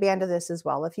belly band to this as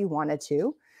well if you wanted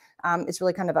to. It's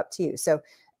really kind of up to you. So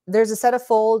there's a set of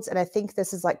folds, and I think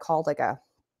this is like called like a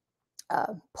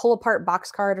pull apart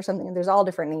box card or something. There's all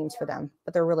different names for them,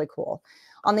 but they're really cool.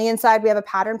 On the inside, we have a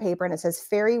pattern paper, and it says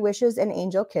Fairy Wishes and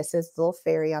Angel Kisses, the little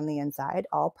fairy on the inside,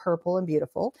 all purple and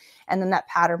beautiful. And then that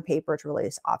pattern paper to really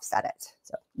just offset it.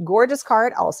 So gorgeous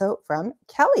card also from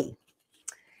Kelly.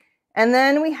 And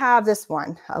then we have this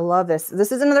one. I love this.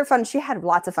 This is another fun. She had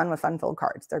lots of fun with fun fold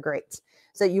cards. They're great.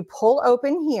 So you pull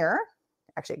open here.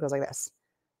 Actually, it goes like this.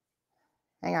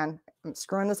 Hang on. I'm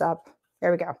screwing this up.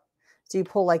 There we go. So you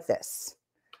pull like this.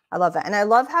 I love that. And I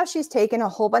love how she's taken a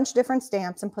whole bunch of different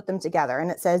stamps and put them together.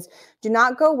 And it says, do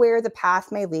not go where the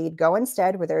path may lead. Go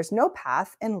instead where there's no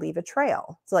path and leave a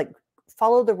trail. So like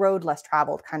follow the road less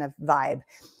traveled kind of vibe.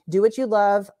 Do what you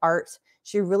love, art.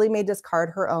 She really made this card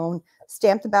her own.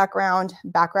 Stamp the background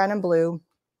in blue.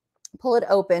 Pull it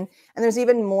open, and there's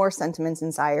even more sentiments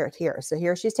inside here. So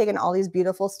here she's taken all these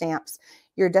beautiful stamps.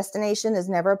 Your destination is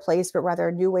never a place, but rather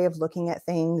a new way of looking at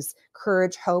things.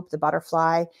 Courage, hope, the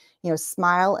butterfly,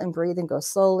 smile and breathe and go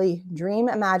slowly. Dream,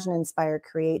 imagine, inspire,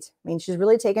 create. I mean, she's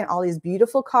really taken all these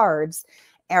beautiful cards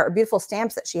or beautiful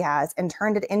stamps that she has and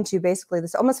turned it into basically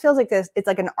this. Almost feels like this. It's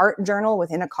like an art journal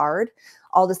within a card.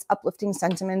 All this uplifting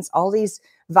sentiments, all these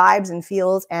vibes and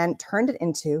feels, and turned it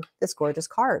into this gorgeous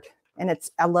card. And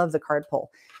I love the card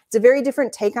pull. It's a very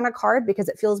different take on a card because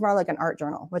it feels more like an art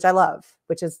journal, which I love,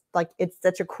 which is like, it's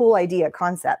such a cool idea,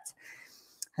 concept.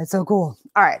 It's so cool.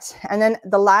 All right. And then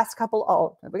the last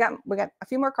couple, we got a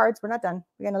few more cards. We're not done.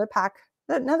 We got another pack,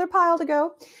 another pile to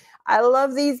go. I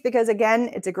love these because again,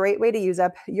 it's a great way to use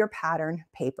up your pattern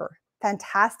paper.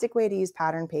 Fantastic way to use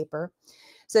pattern paper.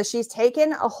 So she's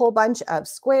taken a whole bunch of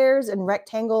squares and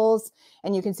rectangles,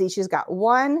 and you can see she's got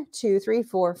 1, 2, 3,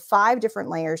 4, 5 different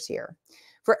layers here.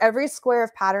 For every square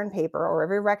of pattern paper or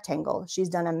every rectangle, she's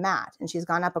done a mat, and she's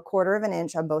gone up 1/4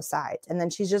 inch on both sides, and then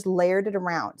she's just layered it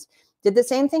around. Did the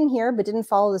same thing here, but didn't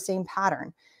follow the same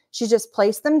pattern. She just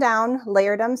placed them down,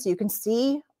 layered them, so you can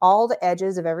see all the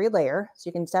edges of every layer. So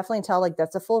you can definitely tell, like,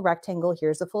 that's a full rectangle,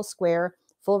 here's a full square,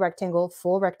 full rectangle,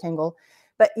 full rectangle.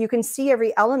 But you can see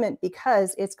every element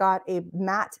because it's got a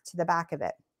mat to the back of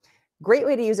it. Great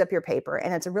way to use up your paper.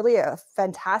 And it's really a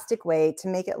fantastic way to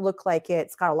make it look like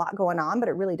it's got a lot going on, but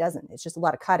it really doesn't. It's just a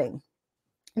lot of cutting.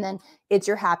 And then it's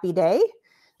your happy day.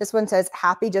 This one says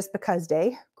happy just because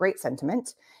day. Great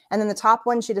sentiment. And then the top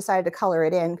one, she decided to color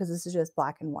it in because this is just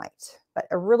black and white, but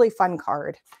a really fun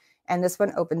card. And this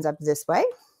one opens up this way.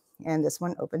 And this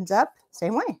one opens up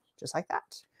same way, just like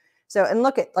that. So, and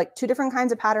look at like 2 different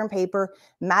kinds of pattern paper,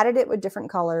 matted it with different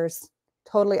colors.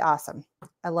 Totally awesome.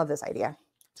 I love this idea.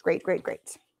 It's great, great,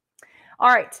 great. All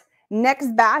right.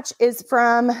 Next batch is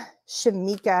from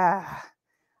Shamika.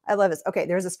 I love this. Okay.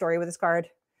 There's a story with this card.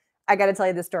 I got to tell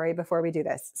you the story before we do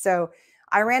this. So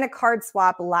I ran a card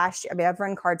swap last year. I mean, I've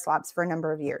run card swaps for a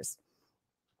number of years.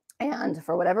 And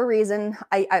for whatever reason,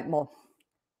 I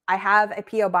have a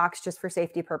P.O. box just for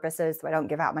safety purposes, so I don't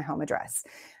give out my home address.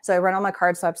 So I run all my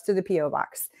card swaps through the P.O.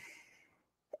 box.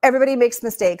 Everybody makes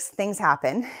mistakes, things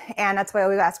happen. And that's why I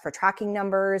always ask for tracking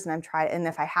numbers. And and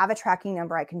if I have a tracking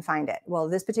number, I can find it. Well,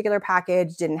 this particular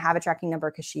package didn't have a tracking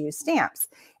number because she used stamps.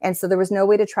 And so there was no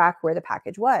way to track where the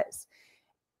package was.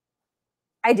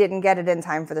 I didn't get it in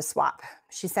time for the swap.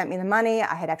 She sent me the money.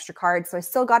 I had extra cards, so I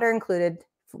still got her included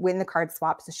in the card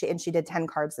swap. So she did 10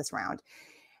 cards this round.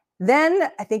 Then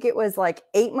I think it was like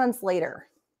 8 months later,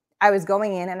 I was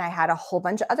going in and I had a whole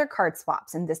bunch of other card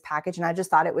swaps in this package. And I just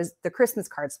thought it was the Christmas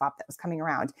card swap that was coming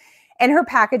around. And her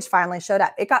package finally showed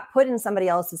up. It got put in somebody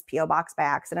else's P.O. box by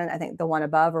accident. I think the one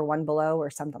above or one below or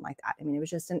something like that. I mean, it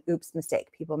was just an oops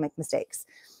mistake. People make mistakes.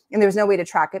 And there was no way to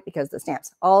track it because the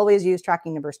stamps. Always use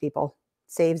tracking numbers, people.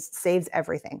 Saves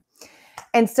everything.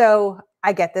 And so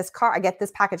I get this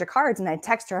package of cards and I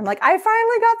text her. I'm like, I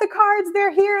finally got the cards.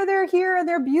 They're here, and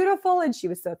they're beautiful. And she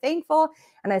was so thankful.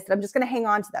 And I said, I'm just going to hang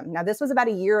on to them. Now, this was about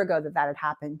a year ago that had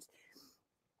happened.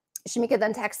 Shamika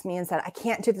then texted me and said, I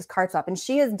can't do this card swap. And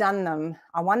she has done them,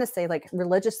 I want to say like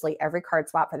religiously every card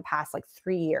swap for the past like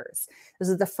 3 years. This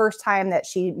is the first time that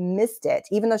she missed it.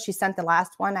 Even though she sent the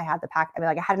last one, I had the pack. I mean,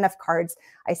 like I had enough cards.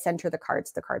 I sent her the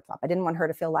cards to the card swap. I didn't want her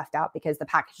to feel left out because the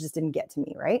package just didn't get to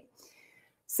me, right?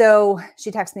 So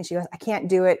she texted me, she goes, I can't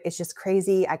do it. It's just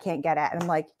crazy. I can't get it. And I'm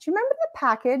like, do you remember the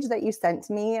package that you sent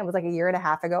to me? It was like 1.5 years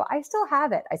ago. I still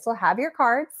have it. I still have your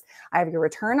cards. I have your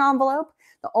return envelope.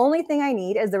 The only thing I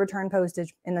need is the return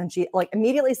postage. And then she like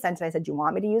immediately sent it. I said, do you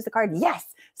want me to use the card?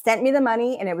 Yes. Sent me the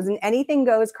money. And it was an anything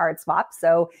goes card swap.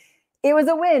 So it was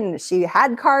a win. She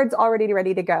had cards already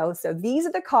ready to go. So these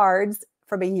are the cards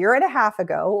from 1.5 years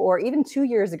ago, or even 2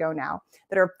 years ago now,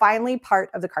 that are finally part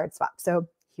of the card swap. So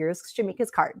here's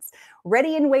Shamika's cards,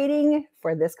 ready and waiting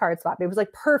for this card swap. It was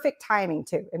like perfect timing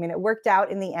too. I mean, it worked out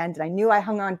in the end, and I knew I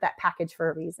hung on to that package for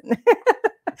a reason.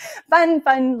 Fun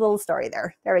little story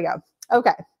there. There we go.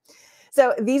 Okay.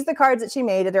 So these are the cards that she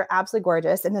made. They're absolutely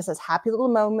gorgeous. And this says happy little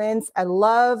moments. I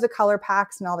love the color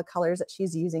packs and all the colors that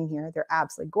she's using here. They're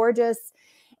absolutely gorgeous.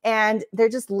 And they're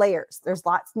just layers. There's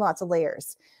lots and lots of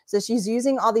layers. So she's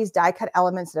using all these die cut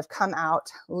elements that have come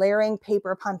out, layering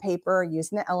paper upon paper,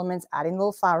 using the elements, adding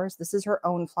little flowers. This is her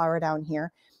own flower down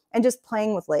here, and just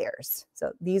playing with layers.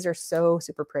 So these are so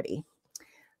super pretty.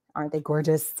 Aren't they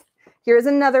gorgeous? Here's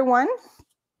another one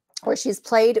where she's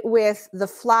played with the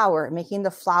flower, making the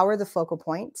flower the focal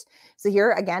point. So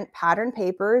here again, pattern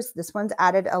papers. This one's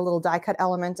added a little die cut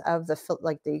element of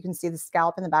you can see the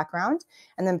scallop in the background,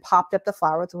 and then popped up the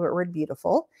flower with the word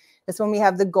beautiful. This one we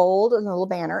have the gold and the little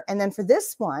banner. And then for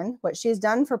this one, what she's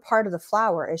done for part of the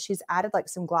flower is she's added like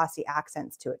some glossy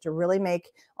accents to it to really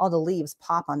make all the leaves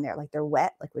pop on there, like they're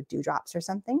wet, like with dewdrops or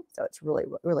something. So it's really,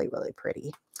 really, really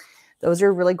pretty. Those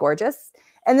are really gorgeous.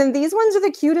 And then these ones are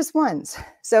the cutest ones.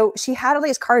 So she had all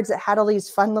these cards that had all these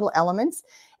fun little elements.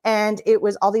 And it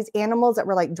was all these animals that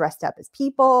were like dressed up as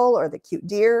people or the cute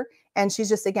deer. And she's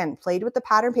just, again, played with the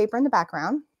pattern paper in the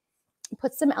background,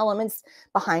 put some elements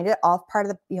behind it, all part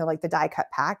of the, like the die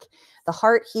cut pack. The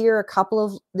heart here,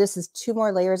 this is 2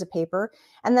 more layers of paper.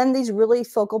 And then these really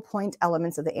focal point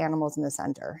elements of the animals in the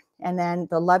center. And then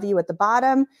the love you at the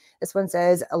bottom. This one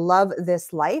says, love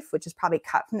this life, which is probably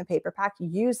cut from the paper pack. You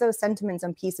use those sentiments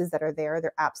on pieces that are there.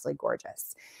 They're absolutely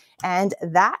gorgeous. And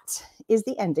that is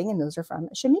the ending. And those are from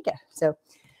Shamika. So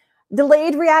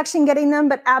Delayed reaction getting them,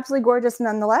 but absolutely gorgeous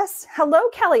nonetheless. Hello,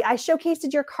 Kelly. I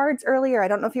showcased your cards earlier. I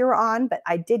don't know if you were on, but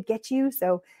I did get you.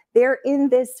 So they're in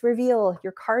this reveal.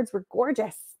 Your cards were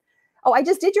gorgeous. Oh, I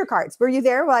just did your cards. Were you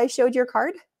there while I showed your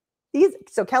card?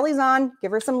 So Kelly's on,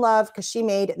 give her some love because she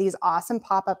made these awesome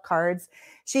pop-up cards.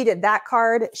 She did that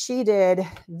card. She did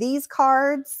these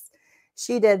cards.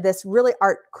 She did this really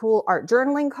cool art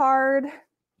journaling card.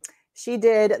 She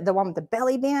did the one with the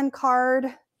belly band card.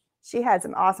 She had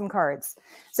some awesome cards.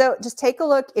 So just take a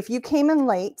look. If you came in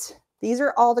late, these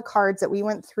are all the cards that we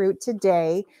went through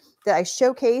today that I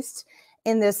showcased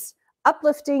in this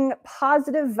uplifting,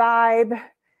 positive vibe,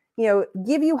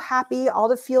 give you happy, all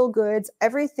the feel goods,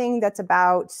 everything that's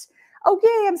about,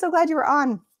 okay, I'm so glad you were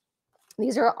on.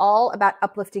 These are all about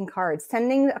uplifting cards,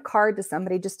 sending a card to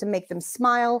somebody just to make them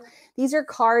smile. These are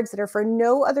cards that are for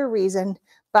no other reason,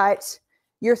 but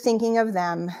you're thinking of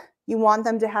them. You want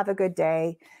them to have a good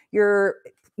day. You're,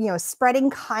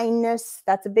 spreading kindness.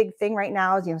 That's a big thing right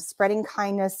now is, spreading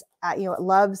kindness,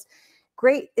 loves.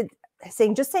 Great.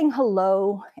 Just saying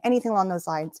hello, anything along those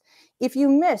lines. If you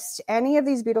missed any of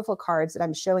these beautiful cards that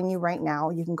I'm showing you right now,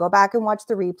 you can go back and watch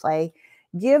the replay.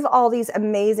 Give all these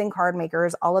amazing card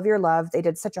makers all of your love. They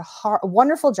did such a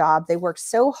wonderful job. They worked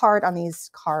so hard on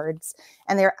these cards,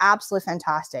 and they're absolutely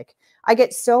fantastic. I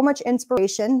get so much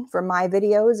inspiration from my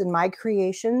videos and my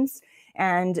creations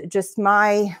and just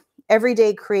my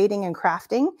everyday creating and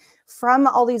crafting from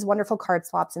all these wonderful card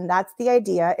swaps. And that's the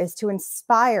idea, is to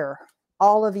inspire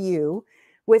all of you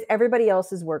with everybody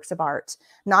else's works of art.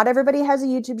 Not everybody has a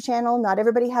YouTube channel. Not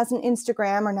everybody has an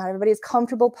Instagram, or not everybody is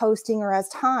comfortable posting or has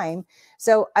time.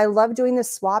 So I love doing the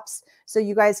swaps so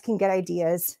you guys can get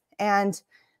ideas. And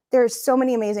there's so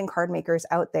many amazing card makers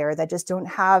out there that just don't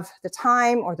have the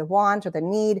time or the want or the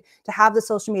need to have the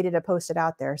social media to post it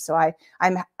out there. So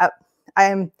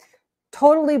I'm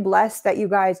totally blessed that you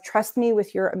guys trust me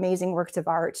with your amazing works of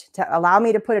art to allow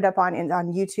me to put it up on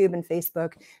YouTube and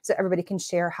Facebook so everybody can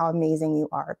share how amazing you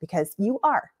are, because you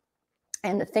are.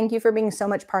 And thank you for being so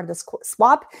much part of this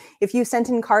swap. If you sent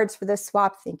in cards for this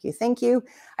swap, thank you. Thank you.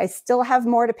 I still have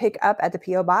more to pick up at the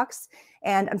PO box.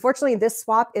 And unfortunately, this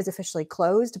swap is officially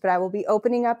closed, but I will be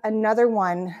opening up another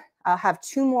one. I'll have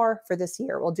 2 more for this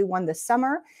year. We'll do one this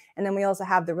summer. And then we also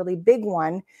have the really big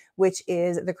one, which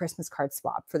is the Christmas card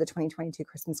swap for the 2022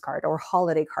 Christmas card or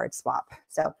holiday card swap.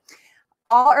 So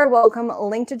all are welcome. A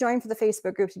link to join for the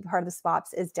Facebook group to be part of the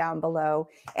swaps is down below.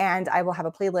 And I will have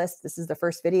a playlist. This is the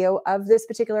first video of this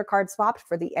particular card swap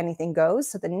for the Anything Goes.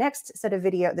 So the next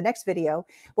video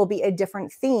will be a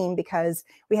different theme, because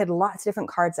we had lots of different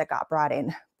cards that got brought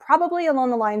in, probably along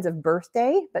the lines of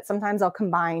birthday, but sometimes I'll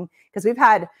combine, because we've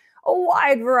had a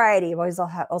wide variety. We've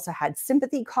also had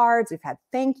sympathy cards. We've had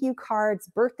thank you cards,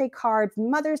 birthday cards,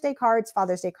 Mother's Day cards,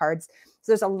 Father's Day cards.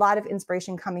 So there's a lot of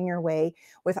inspiration coming your way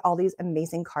with all these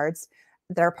amazing cards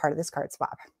that are part of this card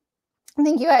swap.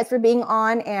 Thank you guys for being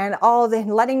on and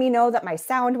letting me know that my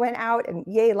sound went out, and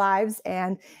yay lives.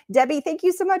 And Debbie, thank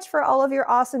you so much for all of your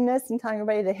awesomeness and telling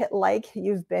everybody to hit like.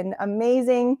 You've been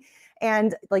amazing.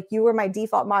 And you were my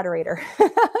default moderator.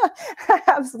 I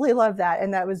absolutely love that.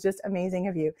 And that was just amazing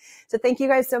of you. So thank you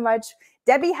guys so much.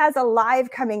 Debbie has a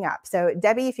live coming up. So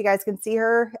Debbie, if you guys can see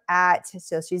her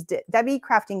she's Debbie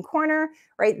Crafting Corner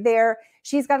right there.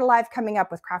 She's got a live coming up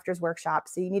with Crafters Workshop.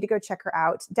 So you need to go check her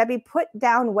out. Debbie, put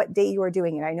down what day you are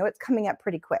doing it. I know it's coming up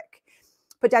pretty quick.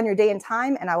 Put down your day and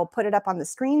time, and I will put it up on the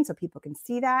screen so people can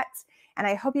see that. And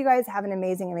I hope you guys have an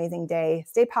amazing, amazing day.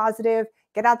 Stay positive.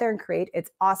 Get out there and create.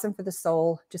 It's awesome for the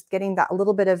soul. Just getting that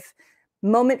little bit of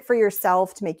moment for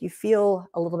yourself to make you feel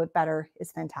a little bit better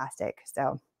is fantastic.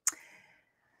 So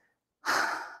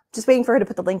just waiting for her to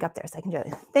put the link up there so I can do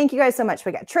it. Thank you guys so much.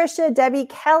 We got Trisha, Debbie,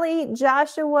 Kelly,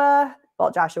 Joshua.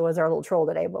 Well, Joshua's our little troll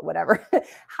today, but whatever.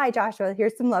 Hi, Joshua.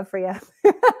 Here's some love for you.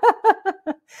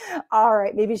 All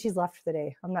right. Maybe she's left for the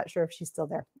day. I'm not sure if she's still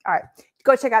there. All right.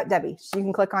 Go check out Debbie. You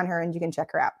can click on her and you can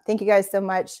check her out. Thank you guys so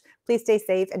much. Please stay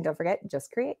safe. And don't forget,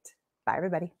 just create. Bye,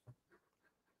 everybody.